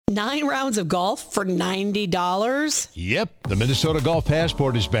9 rounds of golf for $90? Yep, the Minnesota Golf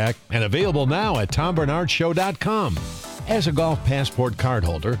Passport is back and available now at TomBarnardShow.com. As a Golf Passport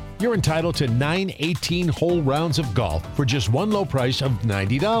cardholder, you're entitled to 9 18-hole rounds of golf for just one low price of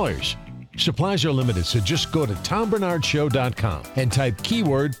 $90. Supplies are limited, so just go to TomBarnardShow.com and type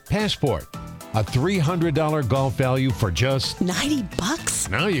keyword passport. A $300 golf value for just $90?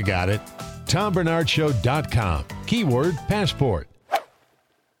 Now you got it. TomBarnardShow.com. Keyword passport.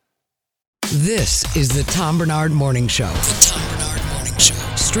 This is the Tom Barnard Morning Show. The Tom Barnard Morning Show.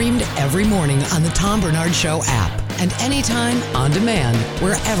 Streamed every morning on the Tom Barnard Show app and anytime on demand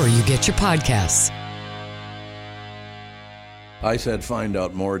wherever you get your podcasts. I said find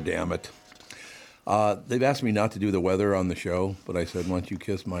out more, damn it. They've asked me not to do the weather on the show, but I said, why don't you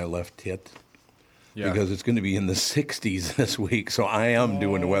kiss my left tit? Yeah. Because it's going to be in the 60s this week, so I am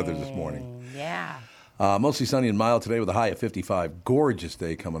doing the weather this morning. Yeah. Mostly sunny and mild today with a high of 55. Gorgeous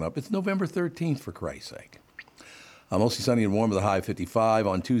day coming up. It's November 13th, for Christ's sake. Mostly sunny and warm with a high of 55.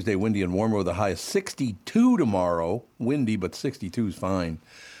 On Tuesday, windy and warmer with a high of 62 tomorrow. Windy, but 62 is fine.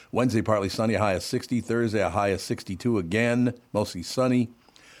 Wednesday, partly sunny, a high of 60. Thursday, a high of 62 again. Mostly sunny.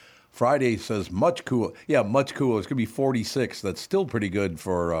 Friday says much cooler. Yeah, much cooler. It's going to be 46. That's still pretty good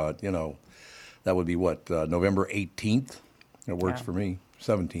for, that would be what, November 18th? It works for me.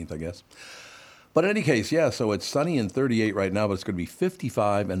 17th, I guess. But in any case, yeah, so it's sunny and 38 right now, but it's going to be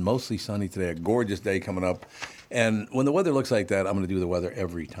 55 and mostly sunny today. A gorgeous day coming up. And when the weather looks like that, I'm going to do the weather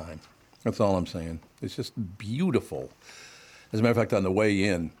every time. That's all I'm saying. It's just beautiful. As a matter of fact, on the way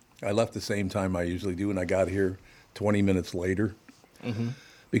in, I left the same time I usually do, and I got here 20 minutes later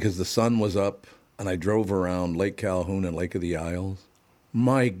because the sun was up, and I drove around Lake Calhoun and Lake of the Isles.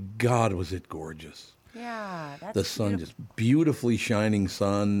 My God, was it gorgeous. Yeah, that's the sun, just beautifully shining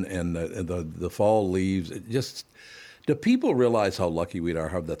sun, and the fall leaves. It just, do people realize how lucky we are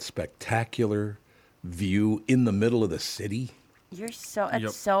to have that spectacular view in the middle of the city?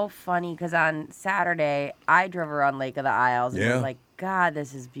 It's so funny because on Saturday I drove around Lake of the Isles and was like, God,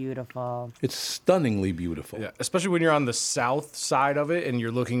 this is beautiful. It's stunningly beautiful. Yeah, especially when you're on the south side of it and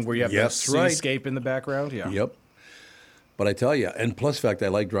you're looking where you have the seascape in the background. Yeah. Yep. But I tell you, and plus fact, I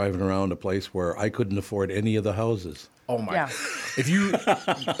like driving around a place where I couldn't afford any of the houses. Oh my! Yeah. If you,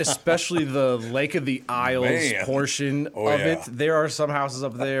 especially the Lake of the Isles portion of it, there are some houses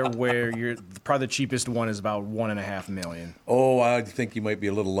up there where probably the cheapest one is about $1.5 million. Oh, I think you might be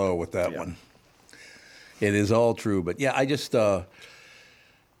a little low with that one. It is all true, but yeah, I just had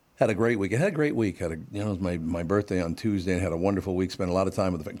a great week. I had a great week. It was my birthday on Tuesday, and had a wonderful week. Spent a lot of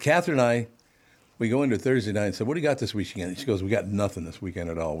time with the family. Catherine and I. We go into Thursday night and said, what do you got this weekend? She goes, we got nothing this weekend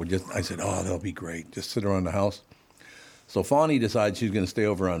at all. I said, oh, that'll be great. Just sit around the house. So Fawny decided she's going to stay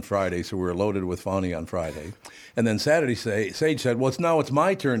over on Friday, so we were loaded with Fawny on Friday. And then Saturday, Sage said, well, now it's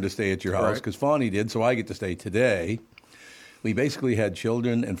my turn to stay at your house because Fawny did, so I get to stay today. We basically had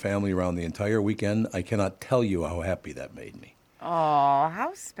children and family around the entire weekend. I cannot tell you how happy that made me. Oh,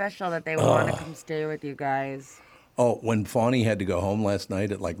 how special that they want to come stay with you guys. Oh, when Fawny had to go home last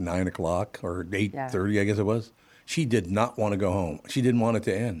night at like 9 o'clock or 8:30, I guess it was, she did not want to go home. She didn't want it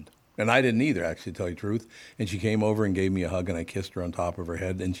to end. And I didn't either, actually, to tell you the truth. And she came over and gave me a hug, and I kissed her on top of her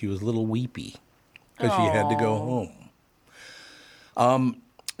head, and she was a little weepy because she had to go home.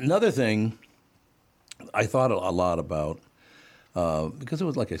 Another thing I thought a lot about, because it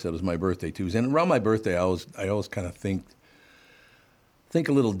was, like I said, it was my birthday, too. And around my birthday, I always kind of think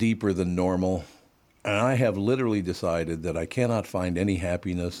a little deeper than normal. And I have literally decided that I cannot find any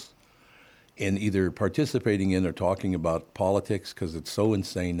happiness in either participating in or talking about politics because it's so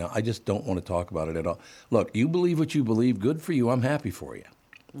insane now. I just don't want to talk about it at all. Look, you believe what you believe. Good for you. I'm happy for you,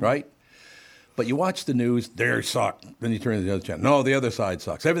 right? But you watch the news, they suck. Then you turn to the other channel. No, the other side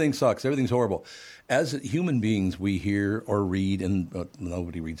sucks. Everything sucks. Everything's horrible. As human beings, we hear or read, and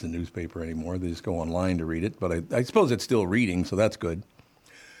nobody reads the newspaper anymore. They just go online to read it. But I suppose it's still reading, so that's good.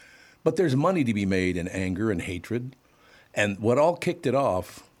 But there's money to be made in anger and hatred. And what all kicked it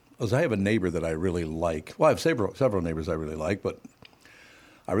off was I have a neighbor that I really like. Well, I have several neighbors I really like, but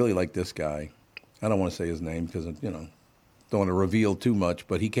I really like this guy. I don't want to say his name because, don't want to reveal too much.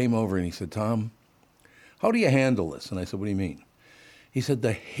 But he came over and he said, Tom, how do you handle this? And I said, what do you mean? He said,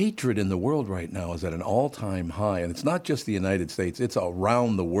 the hatred in the world right now is at an all-time high. And it's not just the United States. It's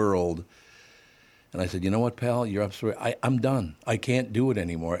around the world. And I said, you know what, pal? You're absolutely. I'm done. I can't do it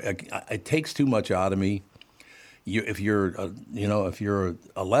anymore. It takes too much out of me. If you're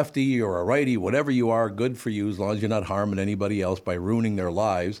a lefty or a righty, whatever you are, good for you as long as you're not harming anybody else by ruining their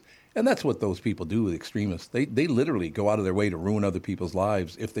lives. And that's what those people do with extremists. They literally go out of their way to ruin other people's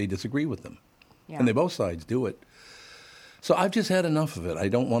lives if they disagree with them. Yeah. And both sides do it. So I've just had enough of it. I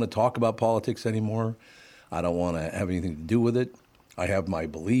don't want to talk about politics anymore. I don't want to have anything to do with it. I have my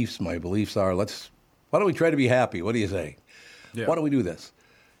beliefs. My beliefs are, why don't we try to be happy? What do you say? Yeah. Why don't we do this?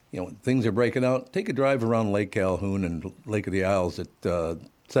 Things are breaking out. Take a drive around Lake Calhoun and Lake of the Isles at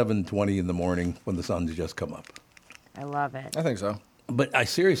 7:20 in the morning when the sun's just come up. I love it. I think so. But I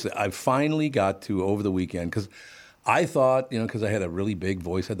finally got to, over the weekend, because I thought, because I had a really big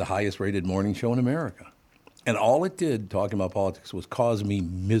voice, had the highest rated morning show in America. And all it did, talking about politics, was cause me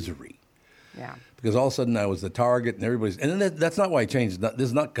misery. Yeah. Because all of a sudden I was the target and everybody's, and that's not why I changed.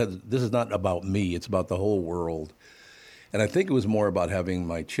 This is not about me. It's about the whole world. And I think it was more about having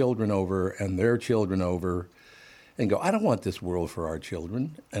my children over and their children over and go, I don't want this world for our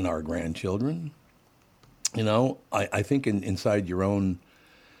children and our grandchildren. I think inside your own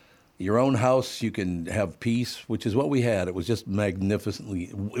house, you can have peace, which is what we had. It was just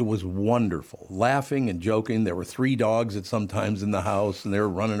it was wonderful. Laughing and joking. There were 3 dogs at sometimes in the house, and they were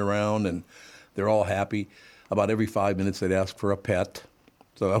running around, and they're all happy. About every 5 minutes, they'd ask for a pet.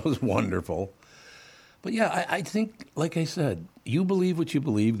 So that was wonderful. But yeah, I think, like I said, you believe what you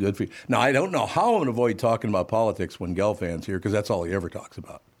believe, good for you. Now, I don't know how I'm going to avoid talking about politics when Gelfand's here, because that's all he ever talks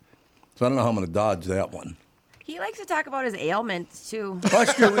about. So I don't know how I'm going to dodge that one. He likes to talk about his ailments, too. Well,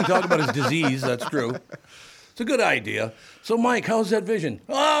 that's true. We can talk about his disease. That's true. It's a good idea. So, Mike, how's that vision?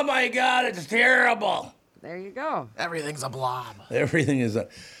 Oh, my God, it's terrible. There you go. Everything's a blob. Everything is,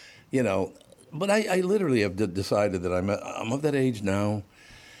 but I literally have decided that I'm of that age now.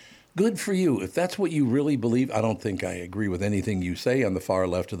 Good for you. If that's what you really believe, I don't think I agree with anything you say on the far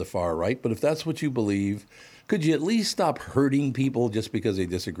left or the far right, but if that's what you believe, could you at least stop hurting people just because they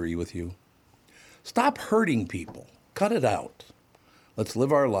disagree with you? Stop hurting people. Cut it out. Let's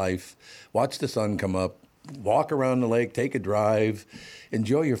live our life, watch the sun come up, walk around the lake, take a drive,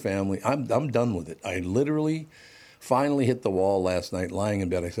 enjoy your family. I'm done with it. I literally finally hit the wall last night lying in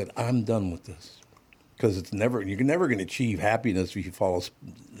bed. I said, I'm done with this. Because you're never going to achieve happiness if you follow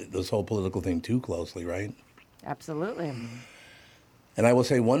this whole political thing too closely, right? Absolutely. And I will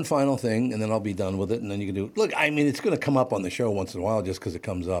say one final thing, and then I'll be done with it, and then you can do it. Look, I mean, it's going to come up on the show once in a while just because it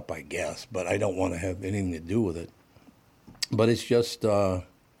comes up, I guess, but I don't want to have anything to do with it. But it's just, I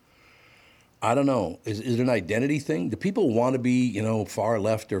don't know. Is it an identity thing? Do people want to be, far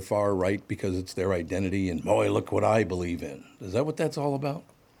left or far right because it's their identity, and, boy, look what I believe in? Is that what that's all about?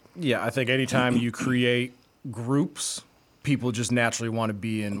 Yeah, I think anytime you create groups, people just naturally want to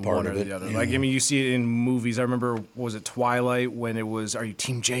be in one or the other. Yeah. You see it in movies. I remember, was it Twilight, when it was, are you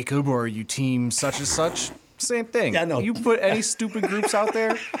Team Jacob or are you Team such and such? Same thing. Yeah, no. You put any stupid groups out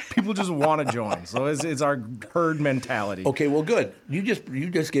there, people just want to join. So it's our herd mentality. Okay, well, good. You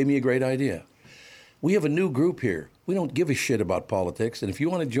just gave me a great idea. We have a new group here. We don't give a shit about politics. And if you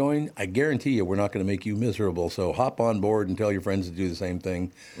want to join, I guarantee you we're not going to make you miserable. So hop on board and tell your friends to do the same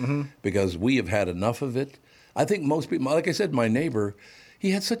thing because we have had enough of it. I think most people, like I said, my neighbor,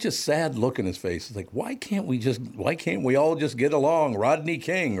 he had such a sad look in his face. It's like, why can't we all just get along? Rodney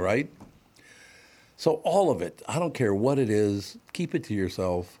King, right? So all of it, I don't care what it is, keep it to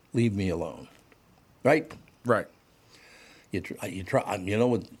yourself, leave me alone. Right? Right. You try.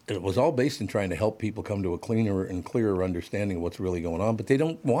 It was all based in trying to help people come to a cleaner and clearer understanding of what's really going on, but they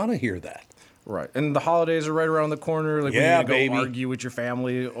don't want to hear that. Right. And the holidays are right around the corner. Like, yeah, when you go argue with your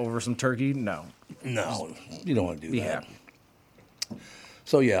family over some turkey? No, you don't want to do that. Be happy.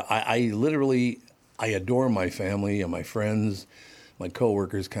 So, yeah, I literally adore my family and my friends. My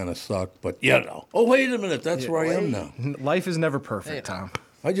coworkers kind of suck, but, Oh, wait a minute. That's where I am now. Life is never perfect, Tom.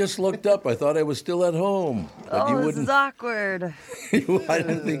 I just looked up. I thought I was still at home. But this is awkward. I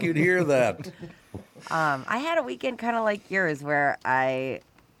didn't think you'd hear that. I had a weekend kind of like yours where I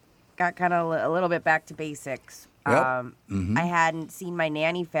got kind of a little bit back to basics. Yep. I hadn't seen my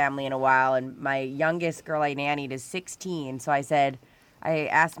nanny family in a while, and my youngest girl I nannied is 16. So I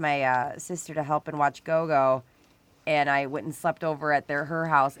asked my sister to help and watch Go-Go, and I went and slept over at her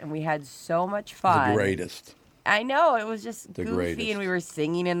house, and we had so much fun. The greatest. I know, it was just the goofy, greatest. And we were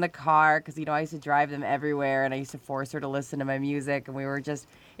singing in the car because, I used to drive them everywhere, and I used to force her to listen to my music, and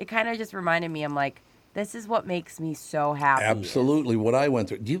it kind of just reminded me, I'm like, this is what makes me so happy. Absolutely, what I went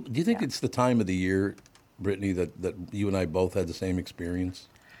through. Do you think it's the time of the year, Brittany, that you and I both had the same experience?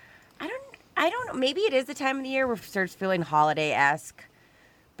 I don't know. Maybe it is the time of the year where it starts feeling holiday-esque,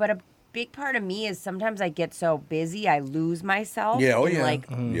 but a big part of me is sometimes I get so busy I lose myself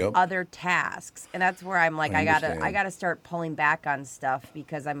in other tasks, and that's where I'm like I gotta start pulling back on stuff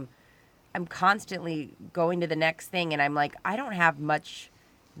because I'm constantly going to the next thing, and I'm like I don't have much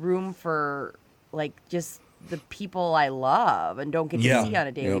room for like just the people I love and don't get to see on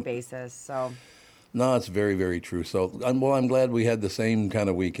a daily basis. So No, it's very, very true. So, I'm glad we had the same kind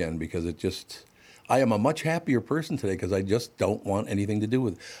of weekend because I am a much happier person today because I just don't want anything to do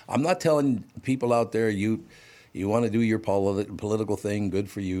with it. I'm not telling people out there, you want to do your political thing, good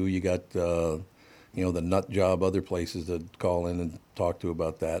for you. You got, the nut job, other places to call in and talk to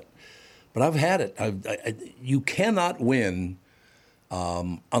about that. But I've had it. You cannot win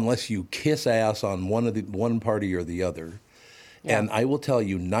unless you kiss ass on one party or the other. Yeah. And I will tell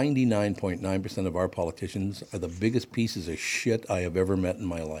you, 99.9% of our politicians are the biggest pieces of shit I have ever met in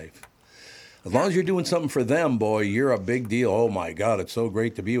my life. As long as you're doing something for them, boy, you're a big deal. Oh, my God, it's so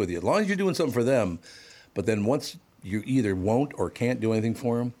great to be with you. As long as you're doing something for them, but then once you either won't or can't do anything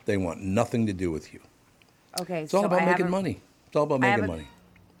for them, they want nothing to do with you. Okay, it's all about making money. It's all about making money.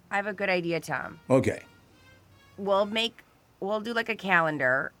 I have a good idea, Tom. Okay. We'll do like a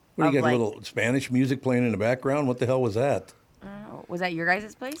calendar. What, you got a little Spanish music playing in the background? What the hell was that? Was that your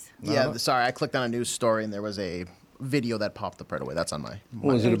guys' place? Yeah, sorry, I clicked on a news story and there was a video that popped up right away. That's on my.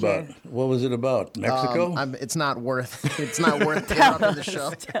 What was it about? What was it about? Mexico? It's not worth. It's not worth putting up in the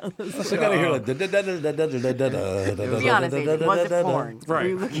show. So I gotta hear like. Be honest, AJ, was it porn?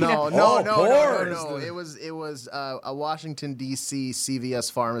 Right? No. It was a Washington D.C. CVS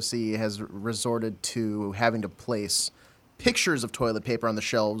pharmacy has resorted to having to place pictures of toilet paper on the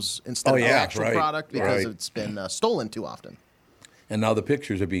shelves instead of the actual product because it's been stolen too often. And now the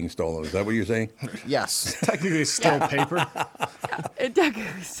pictures are being stolen. Is that what you're saying? Yes. Technically still paper. It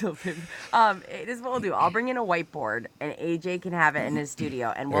technically still paper. It is what we'll do. I'll bring in a whiteboard, and AJ can have it in his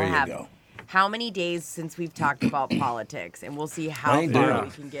studio, and we'll have how many days since we've talked about politics, and we'll see how far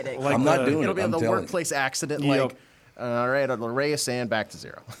we can get it. I'm not doing it. It'll be the workplace accident, all right, I'll erase and back to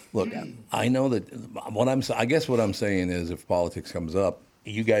zero. Look, I know that I guess what I'm saying is if politics comes up,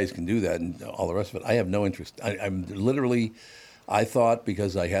 you guys can do that and all the rest of it. I have no interest. I'm literally... I thought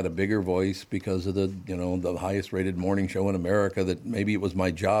because I had a bigger voice, because of the highest rated morning show in America, that maybe it was my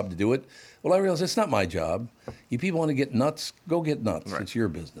job to do it. Well, I realized it's not my job. You people want to get nuts, go get nuts. Right. It's your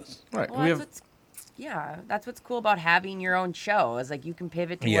business. Right. Well, that's what's cool about having your own show is like you can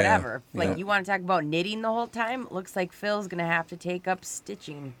pivot to whatever. Like you want to talk about knitting the whole time, looks like Phil's going to have to take up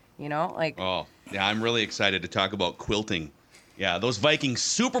stitching, Oh, yeah, I'm really excited to talk about quilting. Yeah, those Viking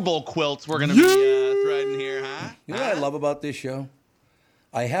Super Bowl quilts we're going to be threading here, huh? You know what I love about this show?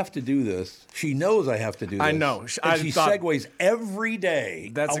 I have to do this. She knows I have to do this. I know. And she segues every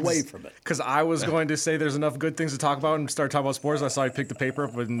day away from it. Because I was going to say there's enough good things to talk about and start talking about sports. I saw you pick the paper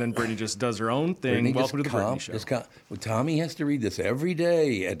up, and then Brittany just does her own thing. Brittany, welcome to the Brittany Show. Tommy has to read this every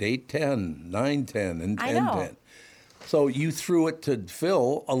day at 8:10, 9:10, and 10:10. So you threw it to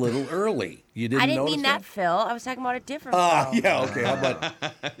Phil a little early. You didn't. I didn't mean that, Phil. I was talking about a different Phil. Yeah, okay.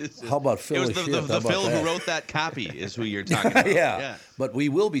 How about Phil? It was the Phil who wrote that copy is who you're talking about. Yeah. But we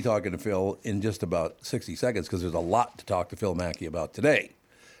will be talking to Phil in just about 60 seconds because there's a lot to talk to Phil Mackey about today.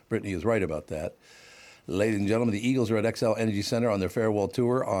 Brittany is right about that. Ladies and gentlemen, the Eagles are at XL Energy Center on their farewell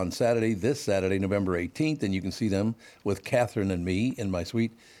tour on this Saturday, November 18th, and you can see them with Catherine and me in my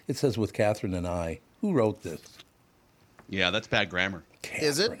suite. It says with Catherine and I. Who wrote this? Yeah, that's bad grammar.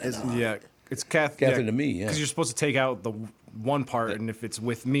 Is it? Yeah, it's Catherine and me, yeah. Because you're supposed to take out the one part, and if it's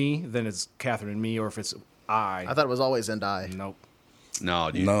with me, then it's Catherine and me, or if it's I. I thought it was always and I. Nope. No,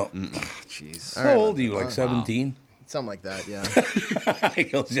 dude. No. Jeez. How old are you, like 17? Something like that, yeah.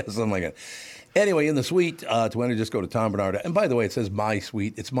 Something like that. Anyway, in the suite, to enter, just go to Tom Barnard. And by the way, it says my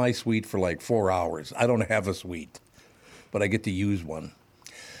suite. It's my suite for like 4 hours. I don't have a suite, but I get to use one.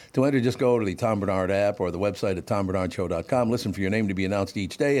 To enter, just go to the Tom Barnard app or the website at tombernardshow.com. Listen for your name to be announced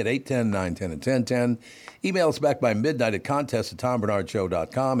each day at 8:10, 9:10, and 10:10. Email us back by midnight at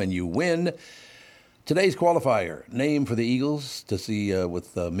contest@tombernardshow.com, and you win today's qualifier. Name for the Eagles to see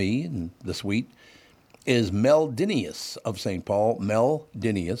with me in the suite is Mel Dinius of St. Paul. Mel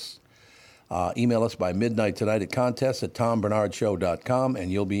Dinius. Email us by midnight tonight at contest@tombernardshow.com,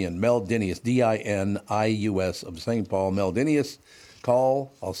 and you'll be in Mel Dinius, Dinius of St. Paul. Mel Dinius.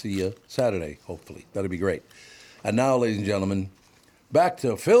 Call. I'll see you Saturday, hopefully. That'll be great. And now, ladies and gentlemen, back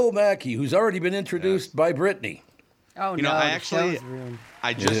to Phil Mackey, who's already been introduced by Brittany. Oh, no, I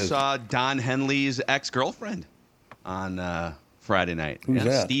just saw Don Henley's ex-girlfriend on Friday night. Who's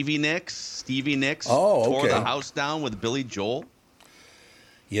that? Stevie Nicks. Tore the house down with Billy Joel.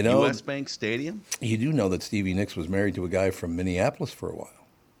 US Bank Stadium. You do know that Stevie Nicks was married to a guy from Minneapolis for a while.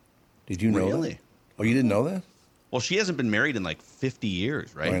 Did you know that? Oh, you didn't know that? Well, she hasn't been married in like 50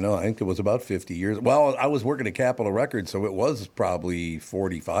 years, right? I know. I think it was about 50 years. Well, I was working at Capitol Records, so it was probably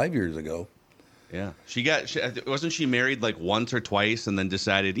 45 years ago. Yeah. Wasn't she married like once or twice and then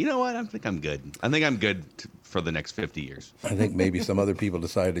decided, you know what, I think I'm good. I think I'm good for the next 50 years. I think maybe some other people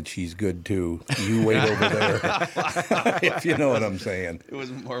decided she's good too. You wait over there, if you know what I'm saying. It was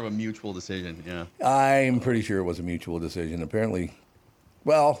more of a mutual decision, yeah. I'm pretty sure it was a mutual decision. Apparently,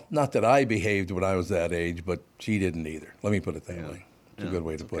 well, not that I behaved when I was that age, but she didn't either. Let me put it that way. It's a good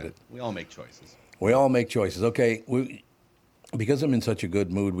way to put it. We all make choices. We all make choices. Okay, because I'm in such a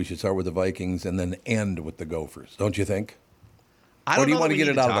good mood, we should start with the Vikings and then end with the Gophers. Don't you think? I don't or do you know want to get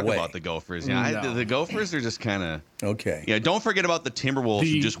it out of the way? About the Gophers, yeah. The Gophers are just kind of okay. Yeah, don't forget about the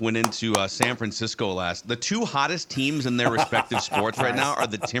Timberwolves who just went into San Francisco last. The two hottest teams in their respective sports right now are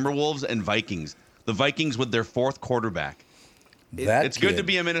the Timberwolves and Vikings. The Vikings with their fourth quarterback. It's good to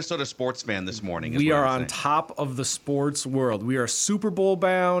be a Minnesota sports fan this morning. We are on top of the sports world. We are Super Bowl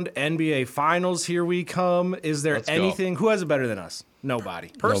bound. NBA Finals, here we come. Is there anything? Who has it better than us? Nobody.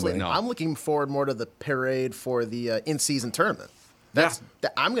 Personally, I'm looking forward more to the parade for the in-season tournament.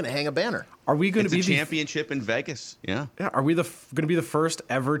 I'm going to hang a banner. Are we going to be the championship in Vegas? Yeah. Are we going to be the first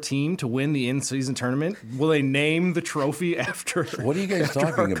ever team to win the in-season tournament? Will they name the trophy after? What are you guys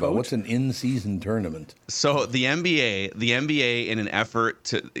talking about? What's an in-season tournament? So the NBA, in an effort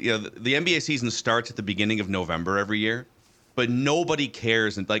to, the NBA season starts at the beginning of November every year, but nobody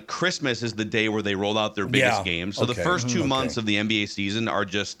cares. And like Christmas is the day where they roll out their biggest games. So the first 2 months of the NBA season are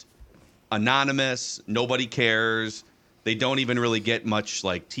just anonymous. Nobody cares. They don't even really get much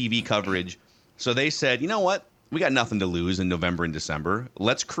like TV coverage. So they said, you know what? We got nothing to lose in November and December.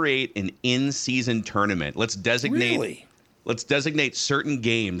 Let's create an in-season tournament. Let's designate certain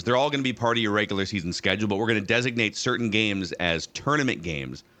games. They're all going to be part of your regular season schedule, but we're going to designate certain games as tournament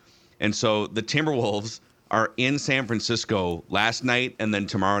games. And so the Timberwolves are in San Francisco last night and then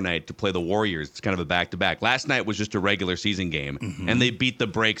tomorrow night to play the Warriors. It's kind of a back-to-back. Last night was just a regular season game, and they beat the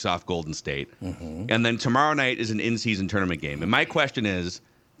brakes off Golden State. And then tomorrow night is an in-season tournament game. And my question is,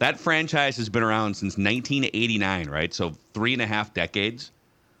 that franchise has been around since 1989, right? So 3.5 decades.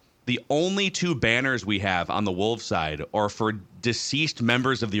 The only two banners we have on the Wolves side are for deceased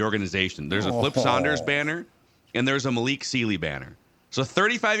members of the organization. There's a Flip Saunders banner, and there's a Malik Sealy banner. So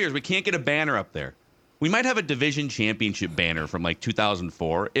 35 years, we can't get a banner up there. We might have a division championship banner from like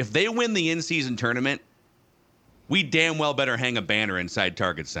 2004. If they win the in-season tournament, we damn well better hang a banner inside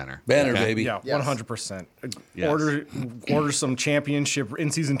Target Center. Banner, baby. Yeah, 100%. Yes. Order some championship,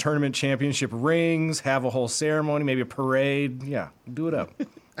 in-season tournament championship rings, have a whole ceremony, maybe a parade. Yeah, do it up.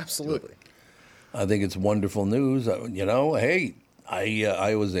 Absolutely. I think it's wonderful news. Hey,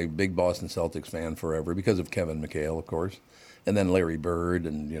 I was a big Boston Celtics fan forever because of Kevin McHale, of course. And then Larry Bird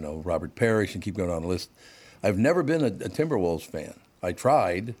and, Robert Parrish, and keep going on the list. I've never been a Timberwolves fan. I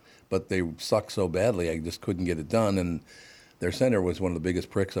tried, but they suck so badly I just couldn't get it done. And their center was one of the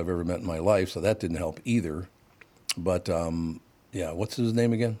biggest pricks I've ever met in my life, so that didn't help either. But, what's his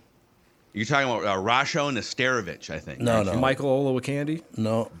name again? You're talking about Rasho Nesterovic, I think. No. Michael Olowokandi?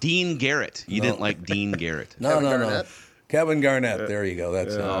 No. Dean Garrett. You didn't like Dean Garrett. No. Kevin Garnett. There you go.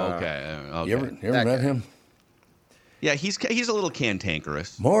 That's okay. You ever met him? Yeah, he's a little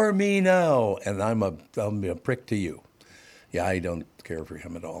cantankerous. More me now, and I'll be a prick to you. Yeah, I don't care for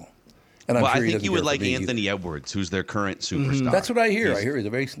him at all. And I'm sure I think you would like Anthony Edwards, who's their current superstar. That's what I hear. I hear he's a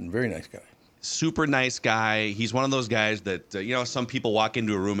very, very nice guy. Super nice guy. He's one of those guys that, some people walk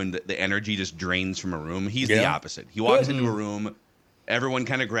into a room and the energy just drains from a room. He's the opposite. He walks into a room, everyone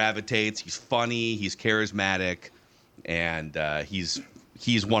kind of gravitates. He's funny. He's charismatic. And he's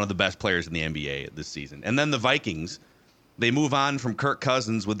one of the best players in the NBA this season. And then the Vikings, they move on from Kirk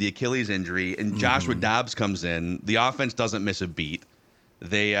Cousins with the Achilles injury, and Joshua Dobbs comes in. The offense doesn't miss a beat.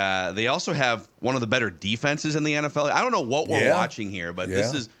 They also have one of the better defenses in the NFL. I don't know what we're watching here, but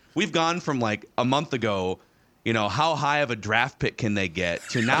we've gone from like a month ago, how high of a draft pick can they get,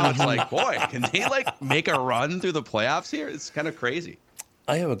 to now it's like, boy, can they like make a run through the playoffs here? It's kind of crazy.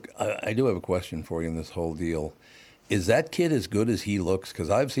 I do have a question for you in this whole deal. Is that kid as good as he looks? Because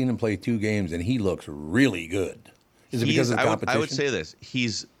I've seen him play 2 games, and he looks really good. Is it because of the competition? I would say this.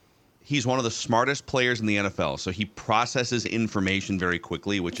 He's one of the smartest players in the NFL, so he processes information very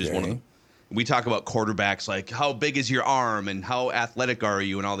quickly, which is one of the... We talk about quarterbacks like, how big is your arm and how athletic are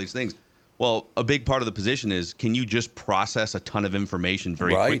you and all these things. Well, a big part of the position is, can you just process a ton of information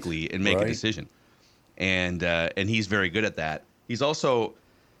very quickly and make a decision? And he's very good at that. He's also...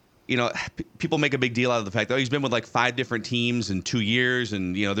 people make a big deal out of the fact that he's been with like 5 different teams in 2 years,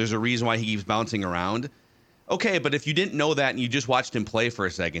 and there's a reason why he keeps bouncing around. Okay, but if you didn't know that and you just watched him play for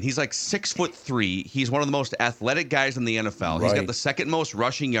a second, he's like 6'3". He's one of the most athletic guys in the NFL. He's got the second most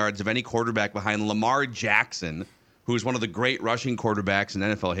rushing yards of any quarterback behind Lamar Jackson, who's one of the great rushing quarterbacks in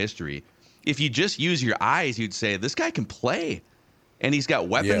NFL history. If you just use your eyes, you'd say, this guy can play. and he's got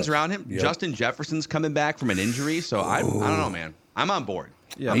weapons around him. Yep. Justin Jefferson's coming back from an injury, so I don't know, man. I'm on board.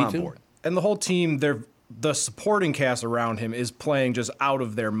 Yeah, I'm on board. And the whole team, the supporting cast around him is playing just out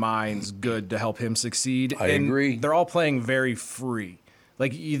of their minds good to help him succeed. I agree. They're all playing very free.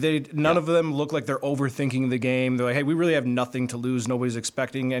 Like, none of them look like they're overthinking the game. They're like, hey, we really have nothing to lose. Nobody's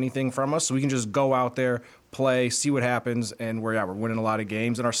expecting anything from us, so we can just go out there, play, see what happens, and we're winning a lot of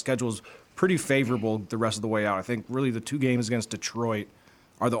games. And our schedule's pretty favorable the rest of the way out. I think really the 2 games against Detroit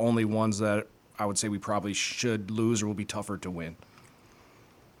are the only ones that I would say we probably should lose or will be tougher to win.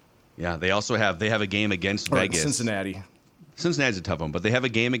 Yeah, they have a game against Vegas. Cincinnati. Cincinnati's a tough one, but they have a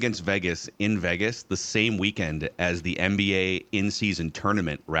game against Vegas in Vegas the same weekend as the NBA in-season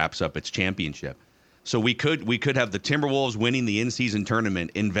tournament wraps up its championship. So we could have the Timberwolves winning the in-season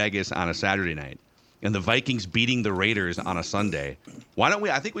tournament in Vegas on a Saturday night, and the Vikings beating the Raiders on a Sunday. Why don't we?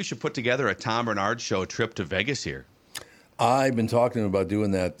 I think we should put together a Tom Barnard Show trip to Vegas here. I've been talking about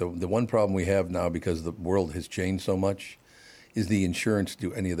doing that. The one problem we have now, because the world has changed so much, is the insurance to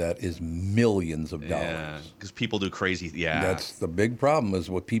do any of that is millions of dollars. Yeah, because people do crazy. Yeah, that's the big problem. Is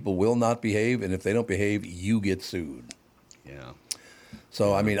what people will not behave, and if they don't behave, you get sued. Yeah.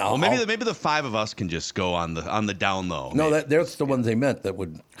 So I mean, maybe the 5 of us can just go on the down low. No, that's the ones they meant that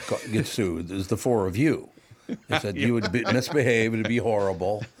would get sued. There's the 4 of you. They said you would misbehave, it'd be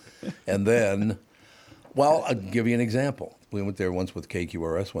horrible, and then, well, I'll give you an example. We went there once with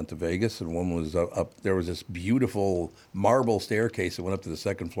KQRS, went to Vegas, and one was up. There was this beautiful marble staircase that went up to the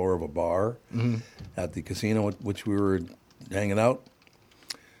second floor of a bar at the casino at which we were hanging out.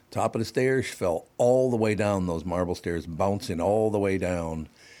 Top of the stairs fell all the way down, those marble stairs, bouncing all the way down.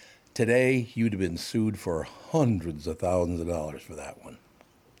 Today, you'd have been sued for hundreds of thousands of dollars for that one.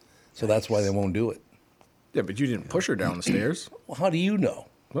 So that's why they won't do it. Yeah, but you didn't push her down the stairs. Well, how do you know?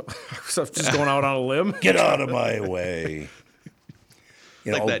 So just going out on a limb? Get out of my way.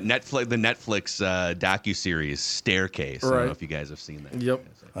 You know, like the Netflix docuseries Staircase. I don't know if you guys have seen that. Yep.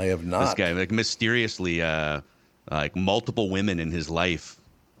 I have not. This guy, like, mysteriously, like, multiple women in his life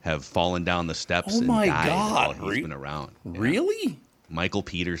have fallen down the steps and died while he's been around. Really? Yeah. Michael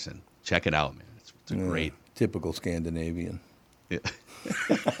Peterson. Check it out, man. It's a great. Typical Scandinavian. Yeah.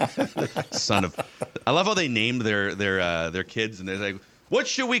 Son of. I love how they named their kids, and they're like, what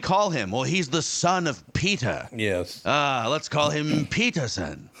should we call him? Well, he's the son of Peter. Yes. Let's call him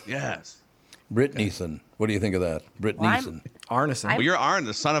Peterson. Yes. Britt Neeson. What do you think of that? Britt Neeson. Arneson. Well, you're Arn,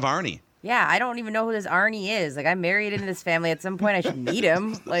 the son of Arnie. Yeah, I don't even know who this Arnie is. Like, I married into this family. At some point, I should meet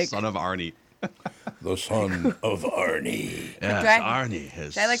him. Like, son of Arnie. The son of Arnie. Yes, Arnie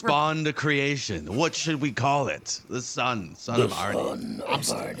has spawned a creation. What should we call it? The son of Arnie.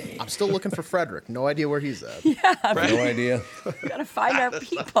 Arnie. I'm still looking for Frederick. No idea where he's at. Yeah. No idea. We gotta find our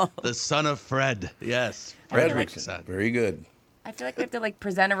people. The son of Fred. Yes. Frederick's son. Very good. I feel like we have to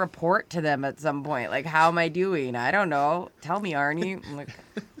present a report to them at some point. Like, how am I doing? I don't know. Tell me, Arnie. I'm like,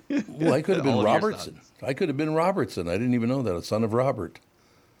 well, I could have been Robertson. I could have been Robertson. I didn't even know that. A son of Robert.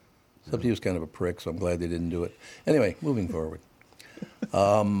 Except he was kind of a prick, so I'm glad they didn't do it. Anyway, moving forward.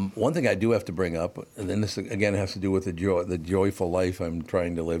 One thing I do have to bring up, and then this again has to do with the joyful life I'm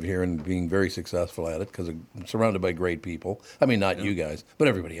trying to live here and being very successful at it because I'm surrounded by great people. I mean, not you guys, but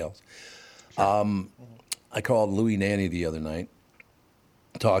everybody else. I called Louis Nanny the other night,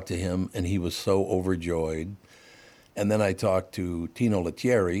 talked to him, and he was so overjoyed. And then I talked to Tino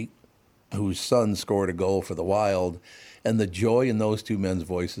Lettieri, whose son scored a goal for the Wild. And the joy in those two men's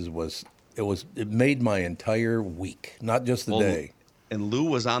voices it made my entire week, not just the day. And Lou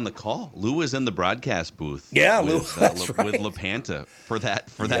was on the call. Lou was in the broadcast booth. Yeah, with, Lou, that's right. With LaPanta for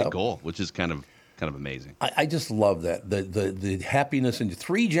that goal, which is kind of amazing. I just love that the happiness and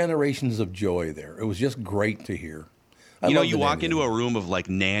 3 generations of joy there. It was just great to hear. You walk into a room of like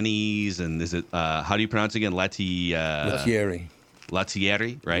nannies, and is it how do you pronounce it again? Lettieri.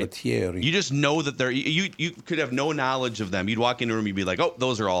 Lettieri, right? Lettieri. You just know that you could have no knowledge of them. You'd walk into a room, you'd be like, oh,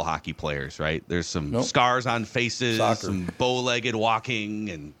 those are all hockey players, right? There's some scars on faces, some bow-legged walking,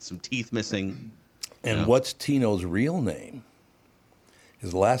 and some teeth missing. And what's Tino's real name?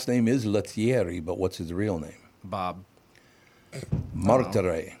 His last name is Lettieri, but what's his real name? Bob.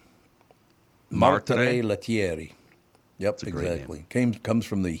 Martere. Martere Lettieri. Yep, exactly. Comes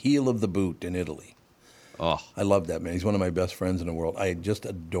from the heel of the boot in Italy. Oh, I love that man. He's one of my best friends in the world. I just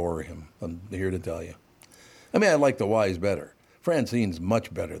adore him. I'm here to tell you. I mean, I like the Wise better. Francine's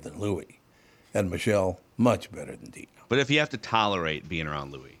much better than Louis, and Michelle much better than Dino. But if you have to tolerate being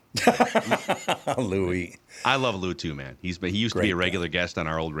around Louis, Louis, I love Lou too, man. He used to be a regular guest on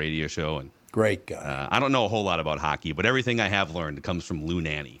our old radio show, and great guy. I don't know a whole lot about hockey, but everything I have learned comes from Lou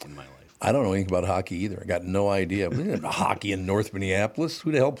Nanny in my life. I don't know anything about hockey either. I got no idea. We didn't have hockey in North Minneapolis.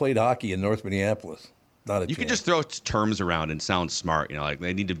 Who the hell played hockey in North Minneapolis? Not a chance. You can just throw terms around and sound smart. Like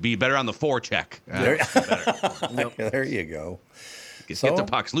they need to be better on the forecheck. There you go. Get the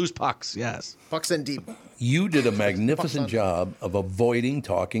pucks, loose pucks, yes. Pucks in deep. You did a magnificent job of avoiding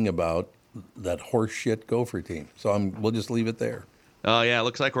talking about that horse shit Gopher team. So we'll just leave it there. Oh, yeah,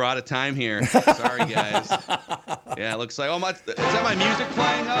 looks like we're out of time here. Sorry, guys. Yeah, it looks like, is that my music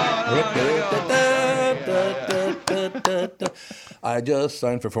playing? Oh, no, I just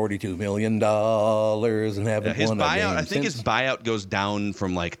signed for $42 million and haven't his won a buyout, game I think since. his buyout goes down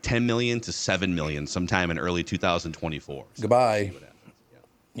from like $10 million to $7 million sometime in early 2024. So Goodbye.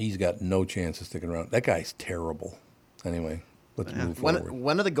 He's got no chance of sticking around. That guy's terrible. Anyway. Let's move forward.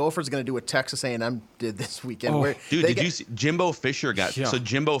 When are the Gophers going to do what Texas A&M did this weekend? Did you see Jimbo Fisher So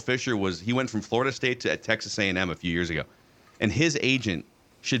Jimbo Fisher he went from Florida State to Texas A&M a few years ago, and his agent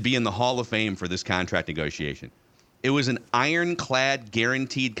should be in the Hall of Fame for this contract negotiation. It was an ironclad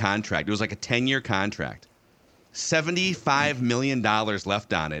guaranteed contract. It was like a 10-year contract. $75 million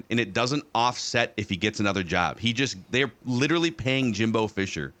left on it, and it doesn't offset if he gets another job. They're literally paying Jimbo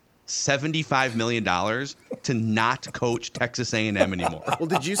Fisher $75 million to not coach Texas A&M anymore. Well,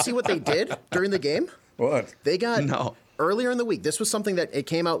 did you see what they did during the game? What? They got earlier in the week. This was something that it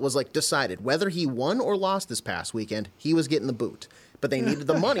came out was like decided whether he won or lost this past weekend. He was getting the boot, but they needed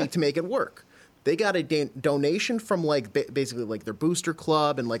the money to make it work. They got a donation from basically like their booster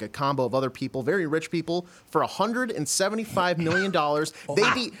club and like a combo of other people, very rich people, for $175 million.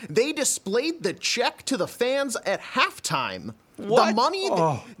 They displayed the check to the fans at halftime. What? The money,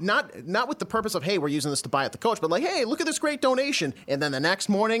 not with the purpose of, hey, we're using this to buy out the coach, but like, hey, look at this great donation. And then the next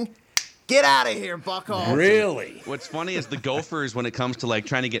morning, get out of here, bucko. Really? What's funny is the Gophers, when it comes to like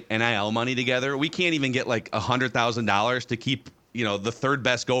trying to get NIL money together, we can't even get like $100,000 to keep the third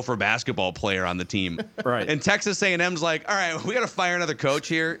best Gopher basketball player on the team. Right. And Texas A&M's like, all right, we got to fire another coach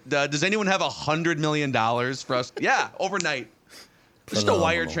here. Does anyone have $100 million for us? Yeah, overnight. Just a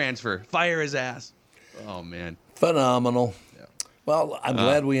wire transfer. Fire his ass. Oh, man. Phenomenal. Well, I'm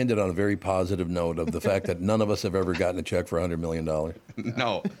glad we ended on a very positive note of the fact that none of us have ever gotten a check for $100 million. No,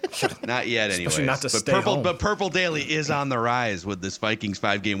 not yet anyways. Especially not to stay home. But Purple Daily is on the rise with this Vikings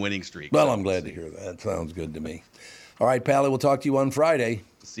 5-game winning streak. Well, I'm glad to hear that. Sounds good to me. All right, Pally, we'll talk to you on Friday.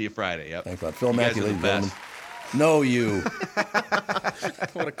 See you Friday, yep. Thanks a lot. Phil Mackey, ladies and gentlemen. best. No, you.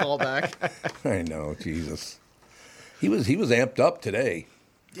 What a callback. I know, Jesus. He was amped up today.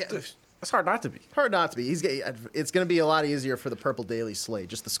 Yeah. It's hard not to be. Hard not to be. It's going to be a lot easier for the Purple Daily slate,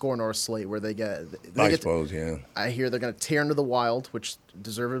 just the Score North slate, where I suppose, yeah. I hear they're going to tear into the Wild, which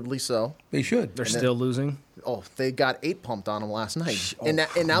deservedly so. They should. They're still losing. Oh, they got 8 pumped on them last night, and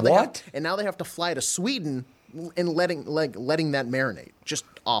now they have to fly to Sweden and letting that marinate. Just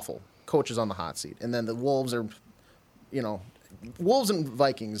awful. Coaches on the hot seat, and then the Wolves are, Wolves and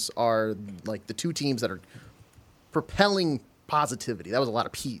Vikings are like the two teams that are propelling positivity. That was a lot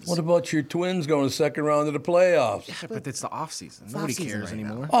of P's. What about your Twins going to the second round of the playoffs? Yeah, but it's the offseason. Nobody cares right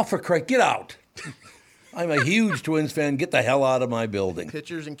anymore. Oh, for Christ, get out. I'm a huge Twins fan. Get the hell out of my building.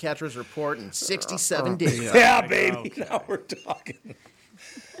 Pitchers and catchers report in 67 days. Yeah, baby. Okay. Now we're talking.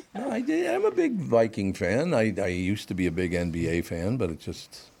 No, I'm a big Viking fan. I used to be a big NBA fan, but it's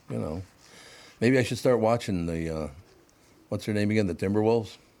just, maybe I should start watching the, what's their name again, the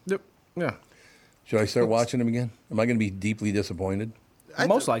Timberwolves? Yep. Yeah. Should I start watching them again? Am I going to be deeply disappointed?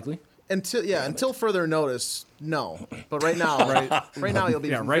 Most likely. Until further notice, no. But right now, right now you'll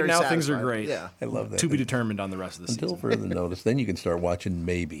be right now satisfied. things are great. Yeah, I love that. To be determined on the rest of the season. Until further notice, then you can start watching.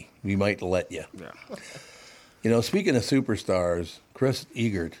 Maybe we might let you. Yeah. Speaking of superstars, Chris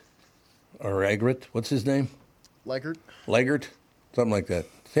Egert what's his name? Leggert, something like that.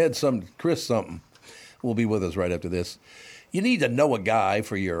 Chris something. Will be with us right after this. You need to know a guy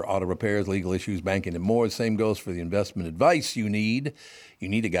for your auto repairs, legal issues, banking, and more. The same goes for the investment advice you need. You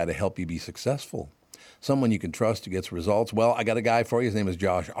need a guy to help you be successful. Someone you can trust who gets results. Well, I got a guy for you. His name is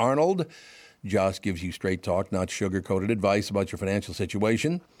Josh Arnold. Josh gives you straight talk, not sugar-coated advice about your financial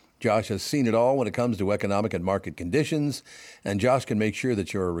situation. Josh has seen it all when it comes to economic and market conditions, and Josh can make sure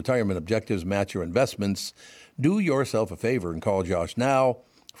that your retirement objectives match your investments. Do yourself a favor and call Josh now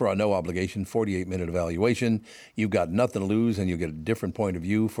for a no-obligation 48-minute evaluation. You've got nothing to lose, and you'll get a different point of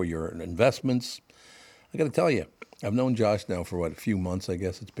view for your investments. I got to tell you, I've known Josh now for, a few months, I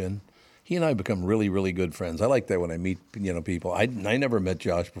guess it's been. He and I have become really, really good friends. I like that when I meet, people. I never met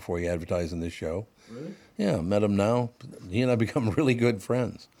Josh before he advertised in this show. Really? Yeah, met him now. He and I become really good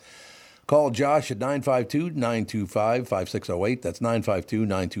friends. Call Josh at 952-925-5608. That's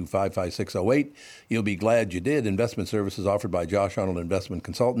 952-925-5608. You'll be glad you did. Investment services offered by Josh Arnold Investment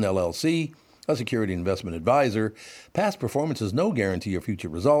Consultant, LLC, a security investment advisor. Past performance is no guarantee of future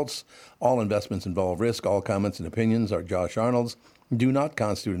results. All investments involve risk. All comments and opinions are Josh Arnold's. Do not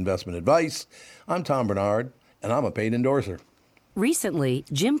constitute investment advice. I'm Tom Barnard, and I'm a paid endorser. Recently,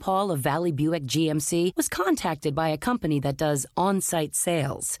 Jim Paul of Valley Buick GMC was contacted by a company that does on-site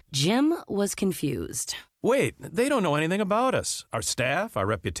sales. Jim was confused. Wait, they don't know anything about us, our staff, our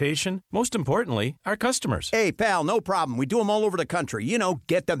reputation, most importantly, our customers. Hey, pal, no problem. We do them all over the country. You know,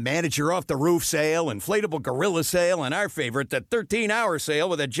 get the manager off the roof sale, inflatable gorilla sale, and our favorite, the 13-hour sale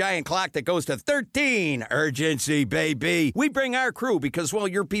with a giant clock that goes to 13. Urgency, baby. We bring our crew because, well,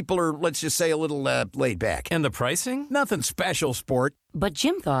 your people are, let's just say, a little laid back. And the pricing? Nothing special, sport. But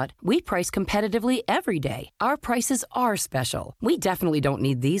Jim thought, we price competitively every day. Our prices are special. We definitely don't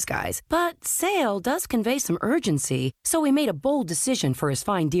need these guys. But sale does convey some urgency, so we made a bold decision for his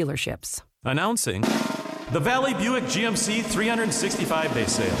fine dealerships. Announcing the Valley Buick GMC 365-day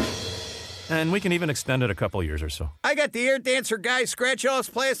sale. And we can even extend it a couple years or so. I got the air dancer guy, scratch-offs,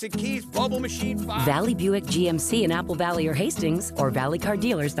 plastic keys, bubble machine, Valley Buick GMC in Apple Valley or Hastings, or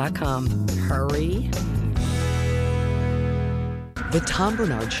valleycardealers.com. Hurry. The Tom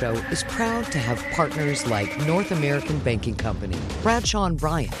Barnard Show is proud to have partners like North American Banking Company, Bradshaw &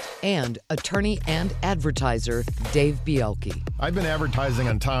 Bryant, and attorney and advertiser Dave Bielke. I've been advertising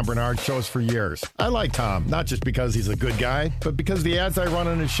on Tom Barnard shows for years. I like Tom, not just because he's a good guy, but because the ads I run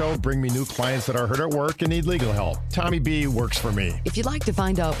on his show bring me new clients that are hurt at work and need legal help. Tommy B works for me. If you'd like to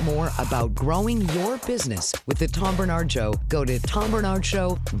find out more about growing your business with the Tom Barnard Show, go to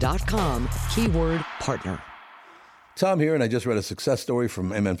tombarnardshow.com, keyword partner. Tom here, and I just read a success story from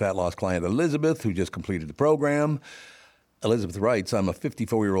MN Fat Loss client Elizabeth, who just completed the program. Elizabeth writes, I'm a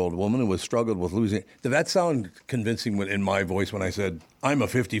 54-year-old woman who has struggled with losing... Did that sound convincing in my voice when I said, I'm a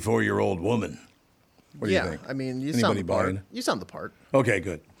 54-year-old woman? What do you think? I mean, you sound the part. You sound the part. Okay,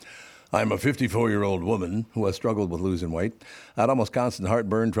 good. I'm a 54-year-old woman who has struggled with losing weight. I had almost constant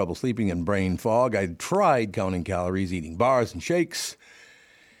heartburn, trouble sleeping, and brain fog. I tried counting calories, eating bars and shakes,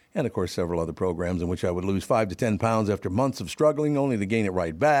 and, of course, several other programs in which I would lose 5 to 10 pounds after months of struggling, only to gain it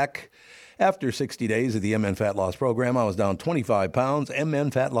right back. After 60 days of the MN Fat Loss program, I was down 25 pounds.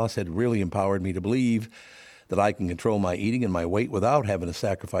 MN Fat Loss had really empowered me to believe that I can control my eating and my weight without having to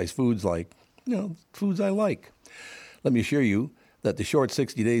sacrifice foods like, foods I like. Let me assure you that the short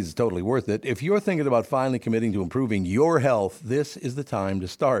 60 days is totally worth it. If you're thinking about finally committing to improving your health, this is the time to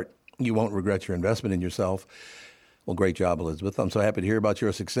start. You won't regret your investment in yourself. Well, great job, Elizabeth. I'm so happy to hear about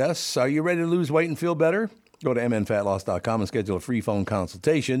your success. Are you ready to lose weight and feel better? Go to mnfatloss.com and schedule a free phone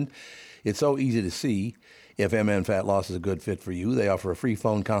consultation. It's so easy to see if MN Fat Loss is a good fit for you. They offer a free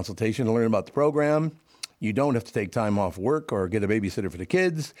phone consultation to learn about the program. You don't have to take time off work or get a babysitter for the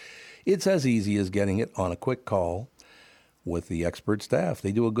kids. It's as easy as getting it on a quick call with the expert staff.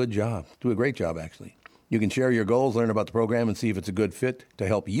 They do a good job, a great job, actually. You can share your goals, learn about the program, and see if it's a good fit to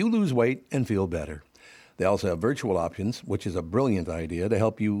help you lose weight and feel better. They also have virtual options, which is a brilliant idea to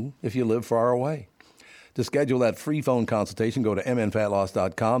help you if you live far away. To schedule that free phone consultation, go to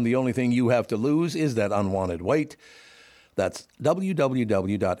mnfatloss.com. The only thing you have to lose is that unwanted weight. That's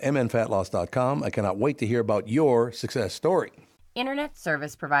www.mnfatloss.com. I cannot wait to hear about your success story. Internet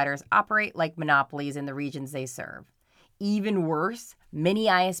service providers operate like monopolies in the regions they serve. Even worse, many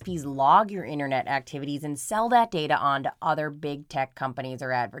ISPs log your internet activities and sell that data on to other big tech companies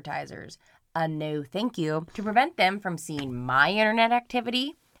or advertisers. A no thank you. To prevent them from seeing my internet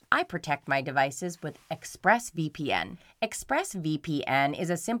activity, I protect my devices with ExpressVPN. ExpressVPN is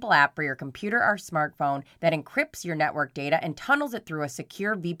a simple app for your computer or smartphone that encrypts your network data and tunnels it through a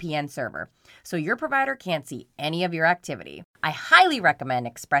secure VPN server, so your provider can't see any of your activity. I highly recommend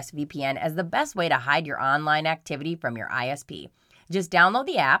ExpressVPN as the best way to hide your online activity from your ISP. Just download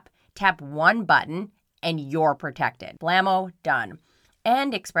the app, tap one button, and you're protected. Blammo, done.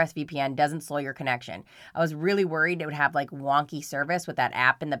 And ExpressVPN doesn't slow your connection. I was really worried it would have wonky service with that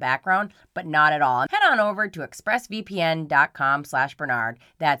app in the background, but not at all. Head on over to expressvpn.com/Barnard.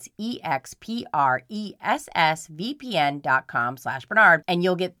 That's expressvpn.com/Barnard, and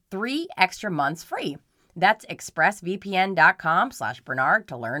you'll get 3 extra months free. That's expressvpn.com/Barnard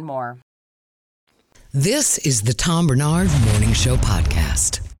to learn more. This is the Tom Barnard Morning Show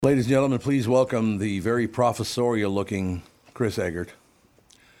podcast. Ladies and gentlemen, please welcome the very professorial-looking Chris Eggert.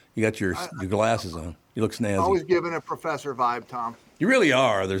 You got your glasses on. You look snazzy. Always giving a professor vibe, Tom. You really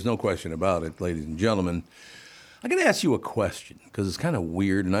are. There's no question about it, ladies and gentlemen. I'm going to ask you a question because it's kind of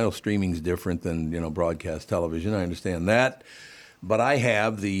weird, and I know streaming's different than broadcast television. I understand that. But I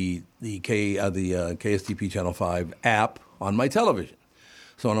have the KSTP Channel 5 app on my television.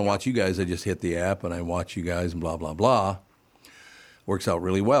 So when I watch you guys, I just hit the app and I watch you guys and blah, blah, blah. Works out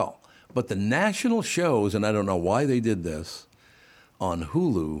really well. But the national shows, and I don't know why they did this on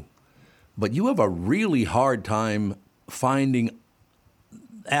Hulu, but you have a really hard time finding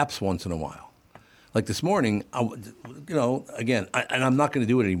apps once in a while. Like this morning, again, and I'm not going to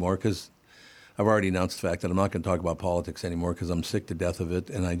do it anymore because I've already announced the fact that I'm not going to talk about politics anymore because I'm sick to death of it,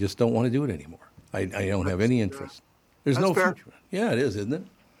 and I just don't want to do it anymore. I don't have any interest. There's no future. Yeah, it is, isn't it?